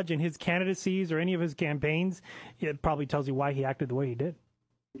Phelps Dodge and his candidacies or any of his campaigns, it probably tells you why he acted the way he did.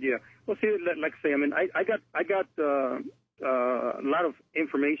 Yeah. Well, see, like I say, I mean, I got a lot of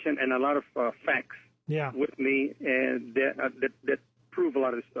information and a lot of facts. With me, and that prove a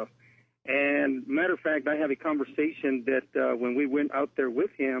lot of this stuff. And matter of fact, I have a conversation that when we went out there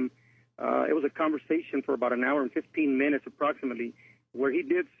with him, it was a conversation for about an hour and 15 minutes approximately, where he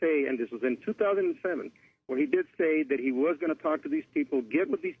did say, and this was in 2007, where he did say that he was going to talk to these people, get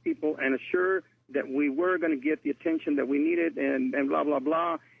with these people, and assure that we were going to get the attention that we needed, and blah, blah,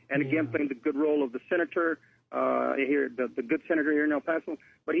 blah. And again, playing the good role of the senator here, the good senator here in El Paso,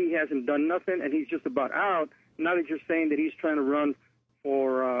 but he hasn't done nothing, and he's just about out. Now that you're saying that he's trying to run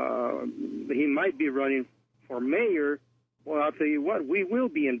for, he might be running for mayor, well, I'll tell you what, we will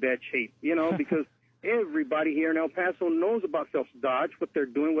be in bad shape, because everybody here in El Paso knows about Phelps Dodge, what they're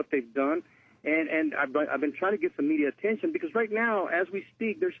doing, what they've done, and I've been trying to get some media attention, because right now, as we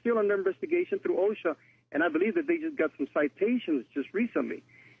speak, they're still under investigation through OSHA, and I believe that they just got some citations just recently.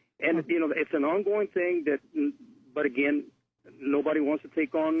 And, it's an ongoing thing but again, nobody wants to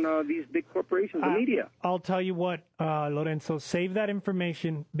take on these big corporations, the media. I'll tell you what, Lorenzo, save that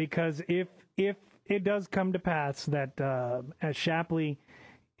information, because if it does come to pass that as Shapley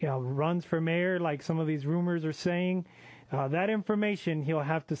runs for mayor, like some of these rumors are saying, that information he'll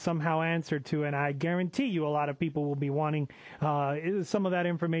have to somehow answer to, and I guarantee you a lot of people will be wanting some of that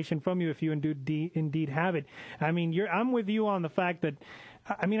information from you if you indeed have it. I mean, I'm with you on the fact that,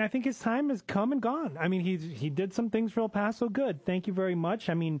 I think his time has come and gone. I mean, he did some things for El Paso good. Thank you very much.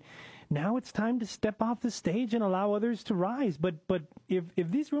 I mean, now it's time to step off the stage and allow others to rise. But if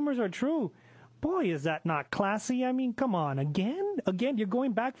these rumors are true, boy, is that not classy. I mean, come on. Again, you're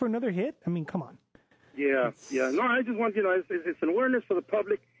going back for another hit? I mean, come on. Yeah. No, I just want, it's an awareness for the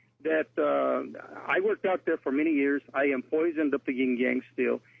public that I worked out there for many years. I am poisoned up the yin yang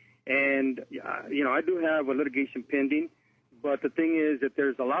still. And, I do have a litigation pending. But the thing is that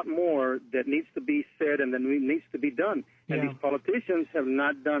there's a lot more that needs to be said and that needs to be done. And these politicians have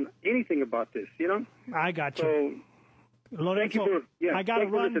not done anything about this, I got you. So, Lorenzo, I got to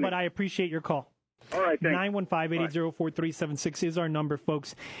run, but I appreciate your call. All right, thanks. 915-880-4376 is our number,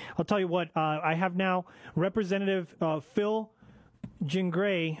 folks. I'll tell you what, I have now Representative Phil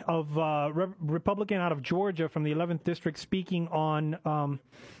Gingray of Republican out of Georgia from the 11th District speaking on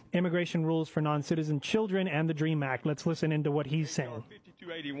immigration rules for non-citizen children and the DREAM Act. Let's listen into what he's saying.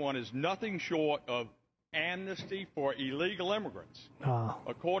 5281 is nothing short of amnesty for illegal immigrants.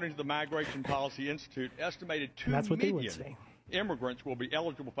 According to the Migration Policy Institute, estimated 2 million immigrants will be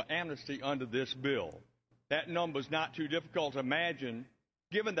eligible for amnesty under this bill. That number is not too difficult to imagine,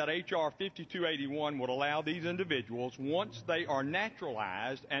 given that H.R. 5281 would allow these individuals, once they are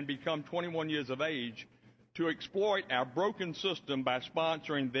naturalized and become 21 years of age, to exploit our broken system by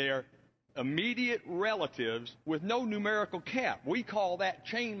sponsoring their immediate relatives with no numerical cap. We call that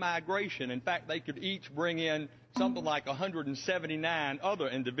chain migration. In fact, they could each bring in something like 179 other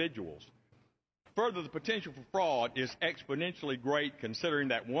individuals. Further, the potential for fraud is exponentially great, considering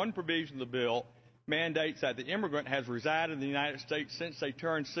that one provision of the bill mandates that the immigrant has resided in the United States since they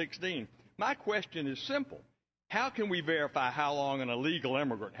turned 16. My question is simple. How can we verify how long an illegal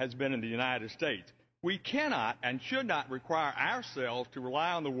immigrant has been in the United States? We cannot and should not require ourselves to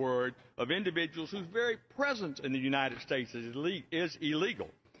rely on the word of individuals whose very presence in the United States is illegal.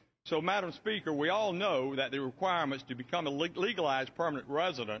 So, Madam Speaker, we all know that the requirements to become a legalized permanent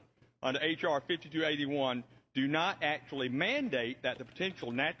resident under H.R. 5281 do not actually mandate that the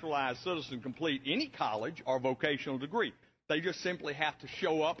potential naturalized citizen complete any college or vocational degree. They just simply have to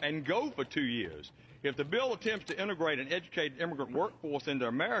show up and go for 2 years. If the bill attempts to integrate an educated immigrant workforce into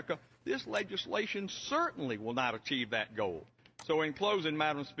America, this legislation certainly will not achieve that goal. So in closing,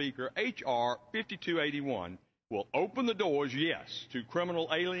 Madam Speaker, H.R. 5281 will open the doors, yes, to criminal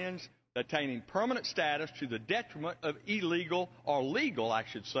aliens attaining permanent status to the detriment of illegal, or legal, I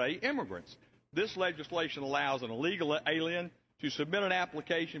should say, immigrants. This legislation allows an illegal alien to submit an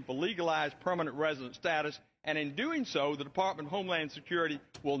application for legalized permanent resident status, and in doing so, the Department of Homeland Security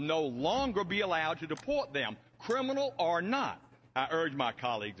will no longer be allowed to deport them, criminal or not. I urge my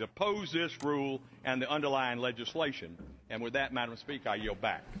colleagues, oppose this rule and the underlying legislation. And with that, Madam Speaker, I yield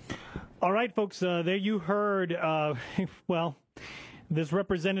back. All right, folks, there you heard, well, this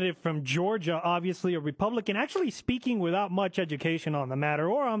representative from Georgia, obviously a Republican, actually speaking without much education on the matter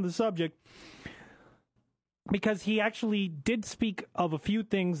or on the subject, because he actually did speak of a few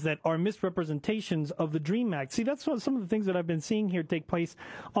things that are misrepresentations of the DREAM Act. See, that's some of the things that I've been seeing here take place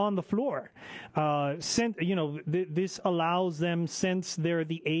on the floor. This allows them since they're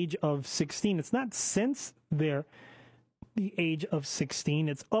the age of 16. It's not since they're the age of 16.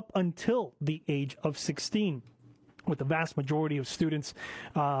 It's up until the age of 16. With the vast majority of students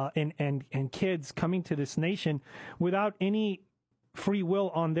and kids coming to this nation without any free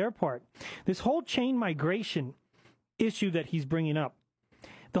will on their part. This whole chain migration issue that he's bringing up,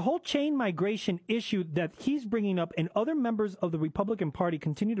 the whole chain migration issue that he's bringing up and other members of the Republican Party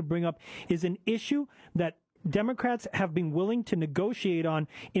continue to bring up is an issue that Democrats have been willing to negotiate on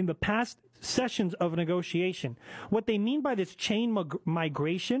in the past sessions of negotiation. What they mean by this chain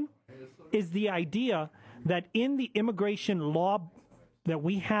migration is the idea that in the immigration law that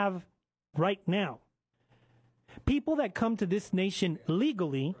we have right now, people that come to this nation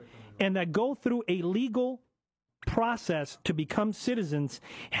legally and that go through a legal process to become citizens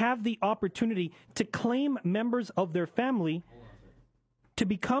have the opportunity to claim members of their family to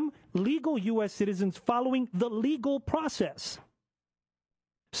become legal U.S. citizens following the legal process.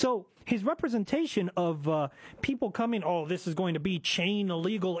 So his representation of people coming, oh, this is going to be chain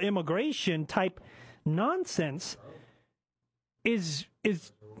illegal immigration type nonsense is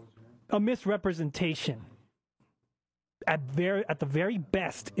a misrepresentation. At the very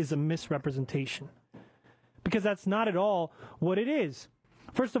best is a misrepresentation, because that's not at all what it is.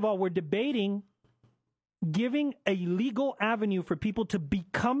 First of all, we're debating giving a legal avenue for people to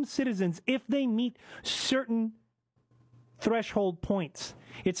become citizens if they meet certain threshold points.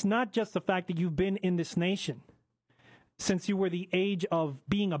 It's not just the fact that you've been in this nation since you were the age of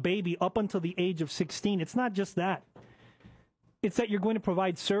being a baby up until the age of 16. It's not just that. It's that you're going to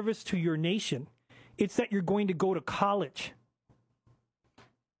provide service to your nation. It's that you're going to go to college.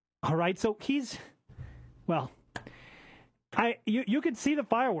 All right, so you can see the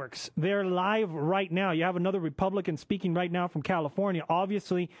fireworks. They're live right now. You have another Republican speaking right now from California,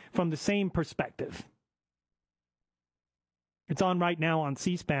 obviously from the same perspective. It's on right now on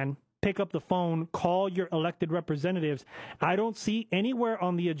C-SPAN. Pick up the phone, call your elected representatives. I don't see anywhere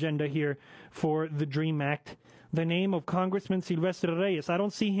on the agenda here for the DREAM Act the name of Congressman Silvestre Reyes. I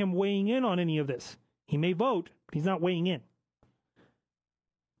don't see him weighing in on any of this. He may vote, but he's not weighing in.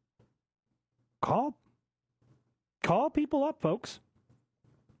 Call people up, folks.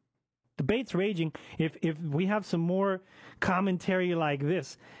 Debate's raging. If we have some more commentary like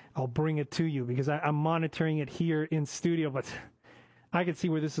this, I'll bring it to you, because I'm monitoring it here in studio, but I can see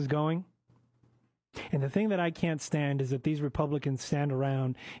where this is going. And the thing that I can't stand is that these Republicans stand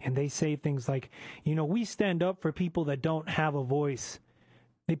around and they say things like, we stand up for people that don't have a voice.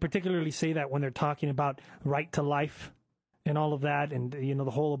 They particularly say that when they're talking about right to life and all of that and,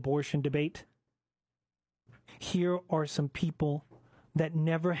 the whole abortion debate. Here are some people that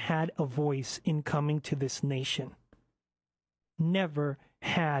never had a voice in coming to this nation. Never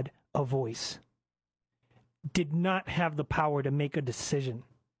had a voice. Did not have the power to make a decision.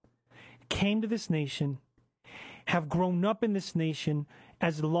 Came to this nation, have grown up in this nation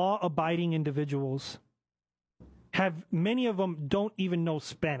as law-abiding individuals. Many of them don't even know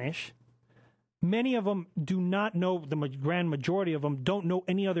Spanish. Many of them do not know, the grand majority of them don't know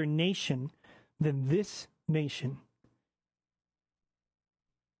any other nation than this nation.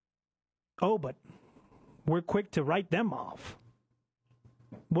 Oh, but we're quick to write them off.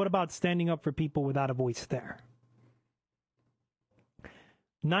 What about standing up for people without a voice there?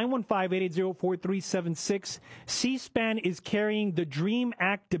 915-880-4376. C-SPAN is carrying the DREAM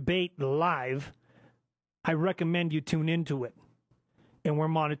Act debate live. I recommend you tune into it. And we're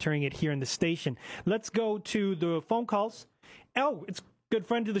monitoring it here in the station. Let's go to the phone calls. Oh, it's a good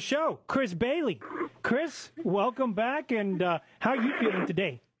friend of the show, Chris Bailey. Chris, welcome back. And how are you feeling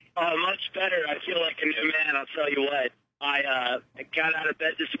today? Much better. I feel like a new man, I'll tell you what. I got out of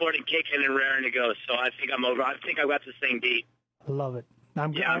bed this morning kicking and raring to go, so I think I'm over. I think I got this thing beat. Love it.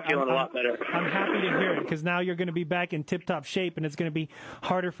 I'm feeling a lot better. I'm happy to hear it because now you're going to be back in tip-top shape, and it's going to be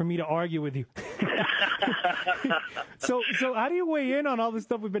harder for me to argue with you. So how do you weigh in on all the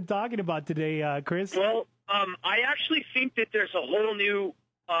stuff we've been talking about today, Chris? Well, I actually think that there's a whole new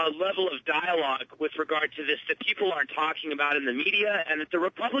level of dialogue with regard to this that people aren't talking about in the media, and that the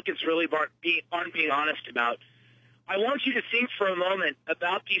Republicans really aren't being honest about. I want you to think for a moment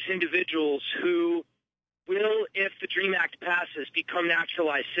about these individuals who will, if the DREAM Act passes, become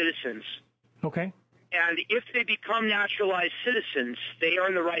naturalized citizens. Okay. And if they become naturalized citizens, they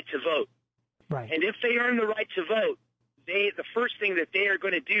earn the right to vote. Right. And if they earn the right to vote, the first thing that they are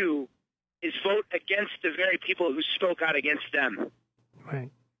going to do is vote against the very people who spoke out against them. Right.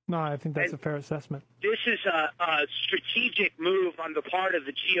 No, I think that's a fair assessment. This is a strategic move on the part of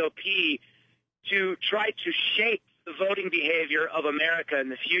the GOP to try to shape the voting behavior of America in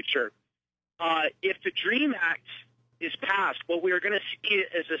the future. If the DREAM Act is passed, what we are going to see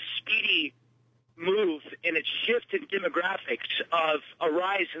is a speedy move in its shift in demographics of a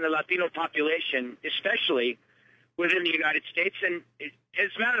rise in the Latino population, especially within the United States. And as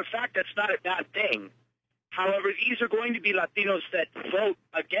a matter of fact, that's not a bad thing. However, these are going to be Latinos that vote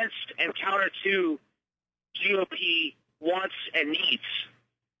against and counter to GOP wants and needs.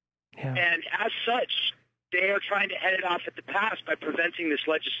 Yeah. And as such, they are trying to head it off at the pass by preventing this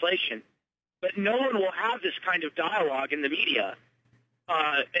legislation. But no one will have this kind of dialogue in the media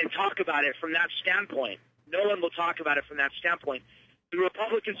and talk about it from that standpoint. No one will talk about it from that standpoint. The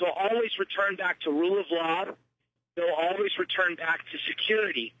Republicans will always return back to rule of law. They'll always return back to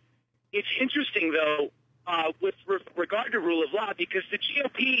security. It's interesting, though, with regard to rule of law, because the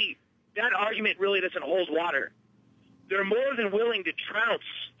GOP, that argument really doesn't hold water. They're more than willing to trounce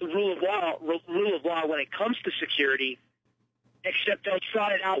the rule of law when it comes to security, except they'll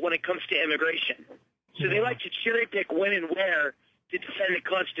trot it out when it comes to immigration. So they like to cherry pick when and where to defend the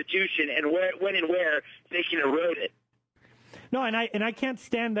Constitution and when and where they can erode it. No, and I can't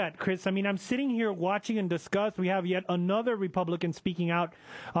stand that, Chris. I mean, I'm sitting here watching and discuss. We have yet another Republican speaking out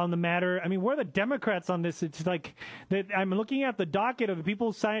on the matter. I mean, where are the Democrats on this? It's like that. I'm looking at the docket of the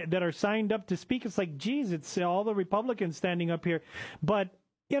people that are signed up to speak. It's like, geez, it's all the Republicans standing up here. But,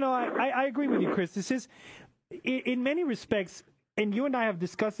 I agree with you, Chris. This is, in many respects, and you and I have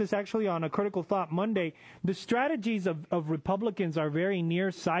discussed this actually on a Critical Thought Monday, the strategies of Republicans are very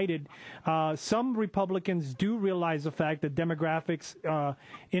nearsighted. Some Republicans do realize the fact that demographics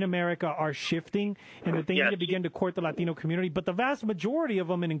in America are shifting and that they need to begin to court the Latino community. But the vast majority of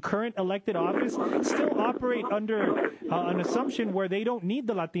them in current elected office still operate under an assumption where they don't need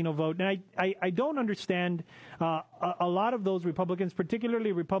the Latino vote. And I don't understand a lot of those Republicans,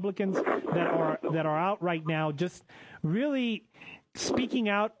 particularly Republicans that are out right now, just really speaking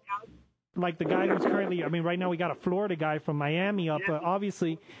out like the guy who's currently, right now we got a Florida guy from Miami up.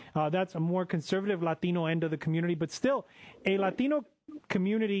 Obviously, that's a more conservative Latino end of the community, but still a Latino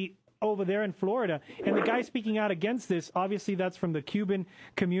community over there in Florida. And the guy speaking out against this, obviously that's from the Cuban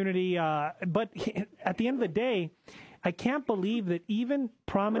community. But at the end of the day, I can't believe that even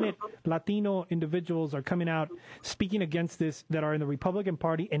prominent Latino individuals are coming out speaking against this that are in the Republican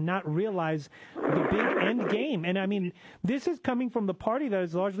Party and not realize the big end game. And I mean, this is coming from the party that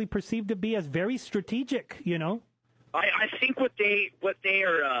is largely perceived to be as very strategic, I think what they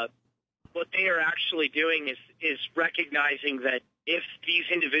are what they are actually doing is recognizing that if these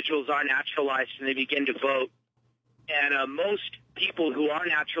individuals are naturalized and they begin to vote, and most people who are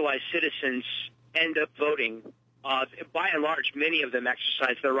naturalized citizens end up voting, by and large, many of them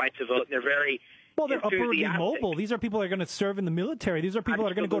exercise their right to vote, and they're very they're upwardly mobile. These are people that are going to serve in the military. These are people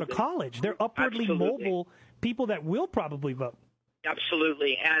that are going to go to college. They're upwardly mobile people that will probably vote.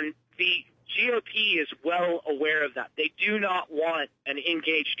 Absolutely. And the GOP is well aware of that. They do not want an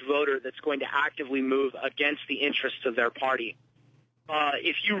engaged voter that's going to actively move against the interests of their party.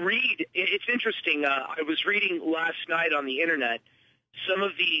 If you read, it's interesting. I was reading last night on the Internet some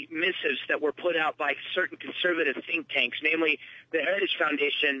of the missives that were put out by certain conservative think tanks, namely the Heritage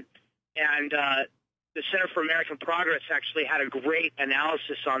Foundation and the Center for American Progress actually had a great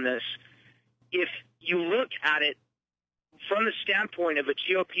analysis on this. If you look at it from the standpoint of a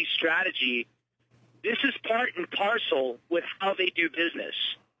GOP strategy, this is part and parcel with how they do business.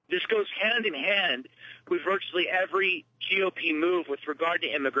 This goes hand in hand with virtually every GOP move with regard to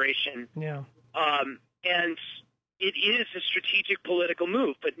immigration. Yeah. And it is a strategic political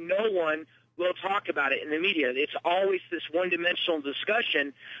move, but no one will talk about it in the media. It's always this one-dimensional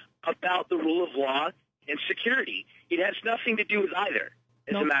discussion about the rule of law and security. It has nothing to do with either,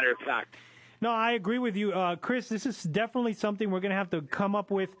 as a matter of fact. No, I agree with you. Chris, this is definitely something we're going to have to come up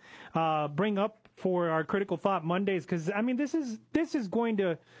with, bring up for our Critical Thought Mondays, because, I mean, this is going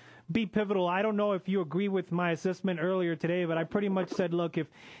to be pivotal. I don't know if you agree with my assessment earlier today, but I pretty much said, look,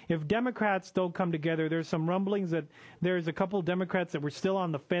 if Democrats don't come together, there's some rumblings that there's a couple of Democrats that were still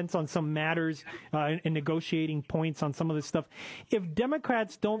on the fence on some matters in negotiating points on some of this stuff. If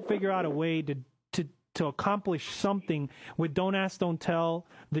Democrats don't figure out a way to accomplish something with Don't Ask, Don't Tell,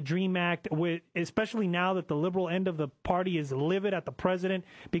 the DREAM Act, especially now that the liberal end of the party is livid at the president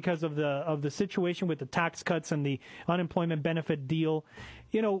because of the situation with the tax cuts and the unemployment benefit deal.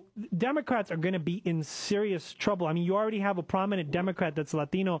 You know, Democrats are going to be in serious trouble. I mean, you already have a prominent Democrat that's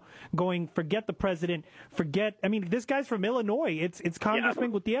Latino going, forget the president, I mean, this guy's from Illinois. It's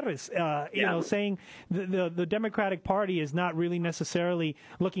Congressman Gutierrez, you know, saying the Democratic Party is not really necessarily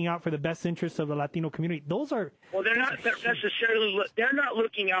looking out for the best interests of the Latino community. Those are... Well, they're not necessarily... They're not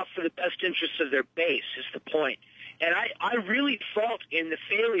looking out for the best interests of their base, is the point. And I really fault in the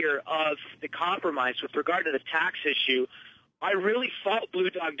failure of the compromise with regard to the tax issue. I really fault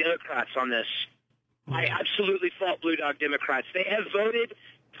Blue Dog Democrats on this. I absolutely fault Blue Dog Democrats. They have voted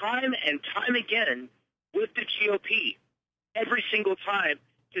time and time again with the GOP every single time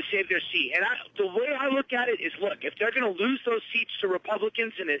to save their seat. And the way I look at it is, look, if they're going to lose those seats to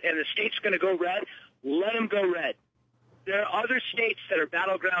Republicans and the state's going to go red, let them go red. There are other states that are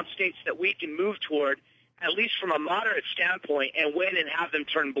battleground states that we can move toward, at least from a moderate standpoint, and win and have them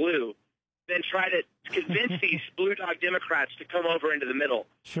turn blue, then try to convince these Blue Dog Democrats to come over into the middle.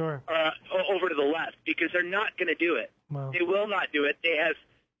 Sure. Over to the left, because they're not going to do it. Wow. They will not do it. They have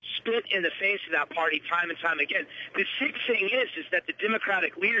spit in the face of that party time and time again. The sick thing is that the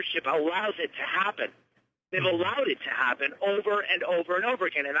Democratic leadership allows it to happen. They've allowed it to happen over and over and over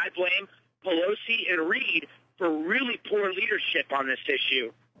again, and I blame Pelosi and Reid for really poor leadership on this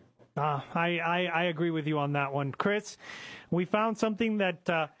issue. I agree with you on that one. Chris, we found something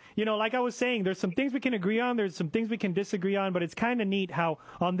that, you know, like I was saying, there's some things we can agree on, there's some things we can disagree on, but it's kind of neat how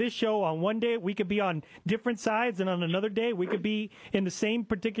on this show, on one day, we could be on different sides, and on another day, we could be in the same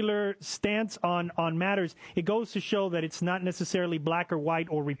particular stance on matters. It goes to show that it's not necessarily black or white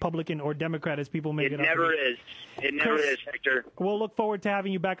or Republican or Democrat, as people make it up. It never is. It never is, Hector. We'll look forward to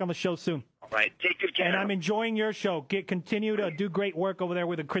having you back on the show soon. All right. Take good care. And I'm enjoying your show. Continue to do great work over there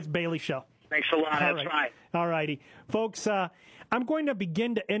with the Chris Bailey Show. Thanks a lot. That's right. All righty. Folks, I'm going to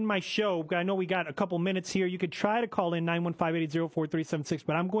begin to end my show. I know we got a couple minutes here. You could try to call in 915-880-4376,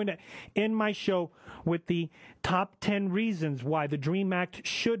 but I'm going to end my show with the top 10 reasons why the DREAM Act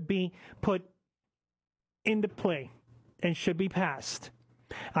should be put into play and should be passed.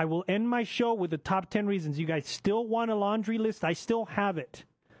 I will end my show with the top 10 reasons. You guys still want a laundry list? I still have it.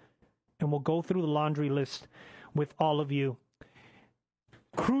 And we'll go through the laundry list with all of you.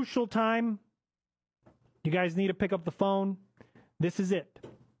 Crucial time. You guys need to pick up the phone. This is it.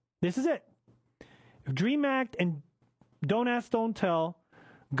 This is it. If DREAM Act and Don't Ask, Don't Tell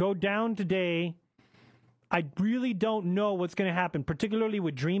go down today, I really don't know what's going to happen, particularly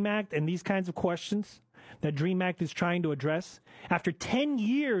with DREAM Act and these kinds of questions that DREAM Act is trying to address. After 10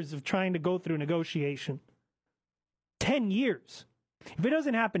 years of trying to go through negotiation, 10 years. If it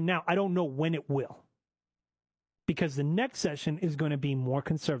doesn't happen now, I don't know when it will. Because the next session is going to be more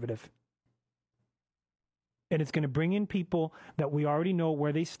conservative. And it's going to bring in people that we already know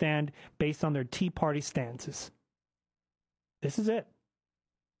where they stand based on their Tea Party stances. This is it.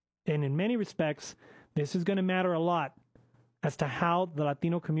 And in many respects, this is going to matter a lot as to how the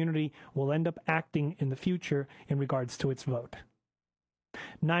Latino community will end up acting in the future in regards to its vote.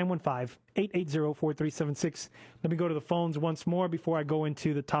 915-880-4376. Let me go to the phones once more before I go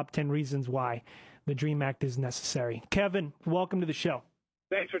into the top 10 reasons why the DREAM Act is necessary. Kevin, welcome to the show.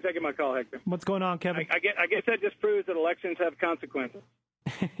 Thanks for taking my call, Hector. What's going on, Kevin? I guess that just proves that elections have consequences.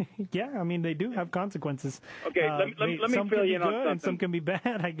 Yeah, I mean, they do have consequences. Okay, let me fill you in on something. And some can be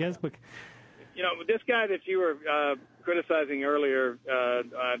bad, I guess. But you know, this guy that you were criticizing earlier,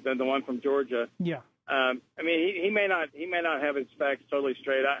 the one from Georgia. Yeah. I mean, he may not have his facts totally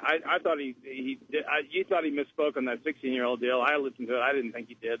straight. I thought he did. You thought he misspoke on that 16-year-old deal. I listened to it. I didn't think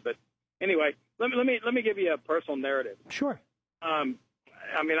he did. But anyway, let me give you a personal narrative. Sure.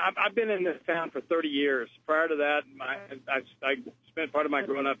 I mean, I've been in this town for 30 years. Prior to that, I spent part of my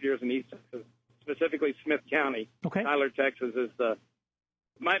growing-up years in East Texas, specifically Smith County. Okay. Tyler, Texas is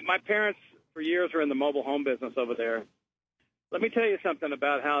my parents for years were in the mobile home business over there. Let me tell you something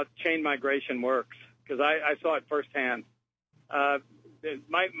about how chain migration works, because I saw it firsthand. My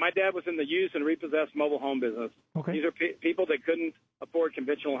dad was in the used and repossessed mobile home business. Okay. These are people that couldn't afford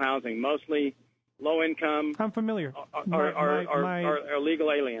conventional housing, mostly low income. I'm familiar. Are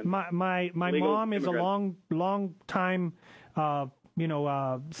legal aliens. My mom is a long time sales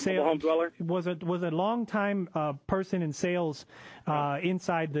home dweller. Was a long time person in sales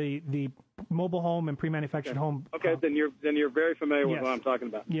inside the mobile home and pre-manufactured home. Okay, then you're very familiar with what I'm talking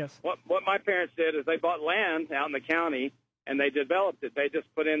about. Yes. What my parents did is they bought land out in the county and they developed it. They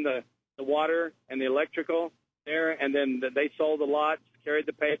just put in the water and the electrical there, and then they sold the lots, carried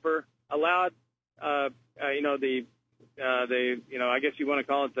the paper, allowed I guess you want to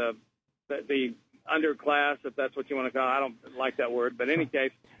call it the underclass, if that's what you want to call it. I don't like that word, but in any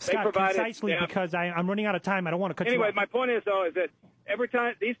case, Scott, they provided concisely because I'm running out of time. I don't want to cut you off. Anyway, my point is though is that every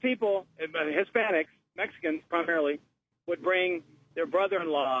time these people, Hispanics, Mexicans primarily, would bring their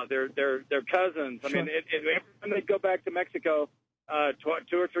brother-in-law, their cousins. Sure. I mean, every time they'd go back to Mexico 2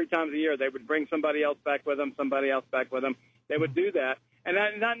 or 3 times a year, they would bring somebody else back with them. They would do that. And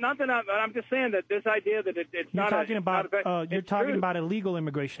I'm just saying that this idea that you're talking about illegal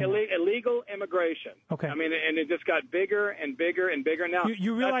immigration. Illegal immigration. Okay. I mean, and it just got bigger and bigger and bigger. Now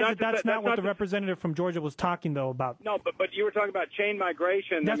you realize that's not what the representative from Georgia was talking though about. No, but you were talking about chain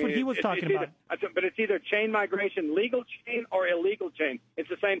migration. That's what he was talking about. But it's either chain migration, legal chain, or illegal chain. It's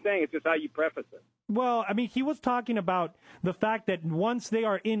the same thing. It's just how you preface it. Well, I mean, he was talking about the fact that once they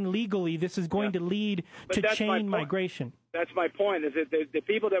are in legally, this is going to lead to chain migration. That's my point, is that the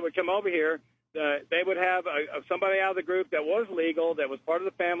people that would come over here, they would have somebody out of the group that was legal, that was part of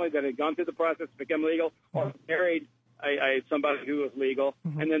the family, that had gone through the process to become legal, or married somebody who was legal,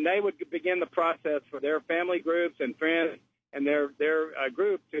 and then they would begin the process for their family groups and friends and their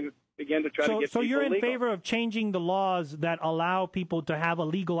group to begin to try to get people So you're in legal. favor of changing the laws that allow people to have a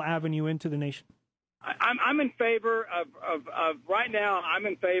legal avenue into the nation? I'm in favor of right now. I'm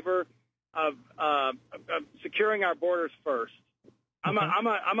in favor of securing our borders first. I'm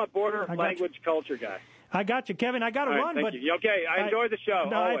a border language culture guy. I got you, Kevin. I got to run, thank you. Okay, I enjoyed the show.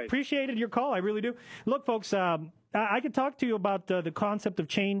 No, always. I appreciated your call. I really do. Look, folks, I could talk to you about the concept of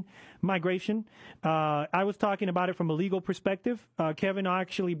chain migration. I was talking about it from a legal perspective. Kevin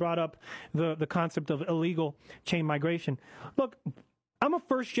actually brought up the concept of illegal chain migration. Look, I'm a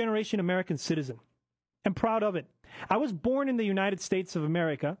first-generation American citizen. I'm proud of it. I was born in the United States of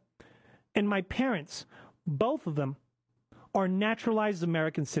America, and my parents, both of them, are naturalized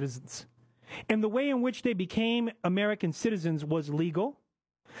American citizens. And the way in which they became American citizens was legal,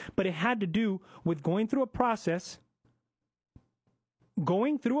 but it had to do with going through a process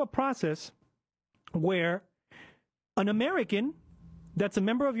where an American that's a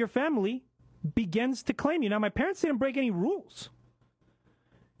member of your family begins to claim you. Now, my parents didn't break any rules.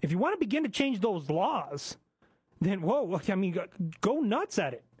 If you want to begin to change those laws, then, go nuts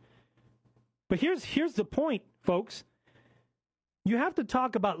at it. But here's the point, folks. You have to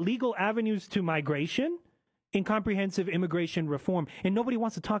talk about legal avenues to migration in comprehensive immigration reform. And nobody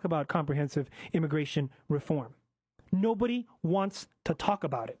wants to talk about comprehensive immigration reform. Nobody wants to talk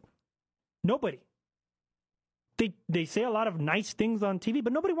about it. Nobody. They say a lot of nice things on TV,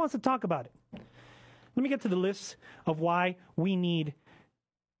 but nobody wants to talk about it. Let me get to the list of why we need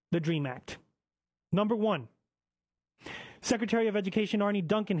the DREAM Act. Number 1. Secretary of Education Arne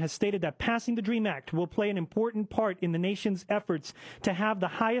Duncan has stated that passing the DREAM Act will play an important part in the nation's efforts to have the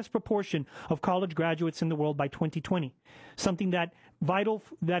highest proportion of college graduates in the world by 2020, something that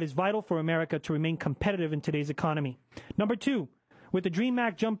is vital for America to remain competitive in today's economy. Number 2, With the DREAM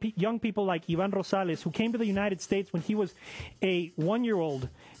Act, young people like Ivan Rosales, who came to the United States when he was a 1-year-old,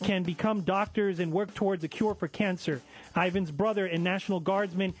 can become doctors and work towards a cure for cancer. Ivan's brother and National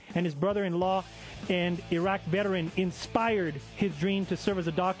Guardsman and his brother-in-law and Iraq veteran inspired his dream to serve as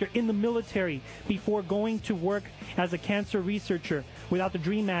a doctor in the military before going to work as a cancer researcher. Without the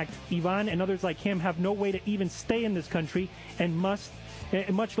DREAM Act, Ivan and others like him have no way to even stay in this country and much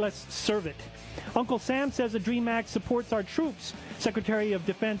less serve it. Uncle Sam says the DREAM Act supports our troops. Secretary of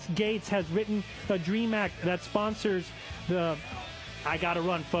Defense Gates has written a DREAM Act that sponsors the... I gotta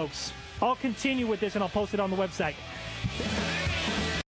run, folks. I'll continue with this and I'll post it on the website.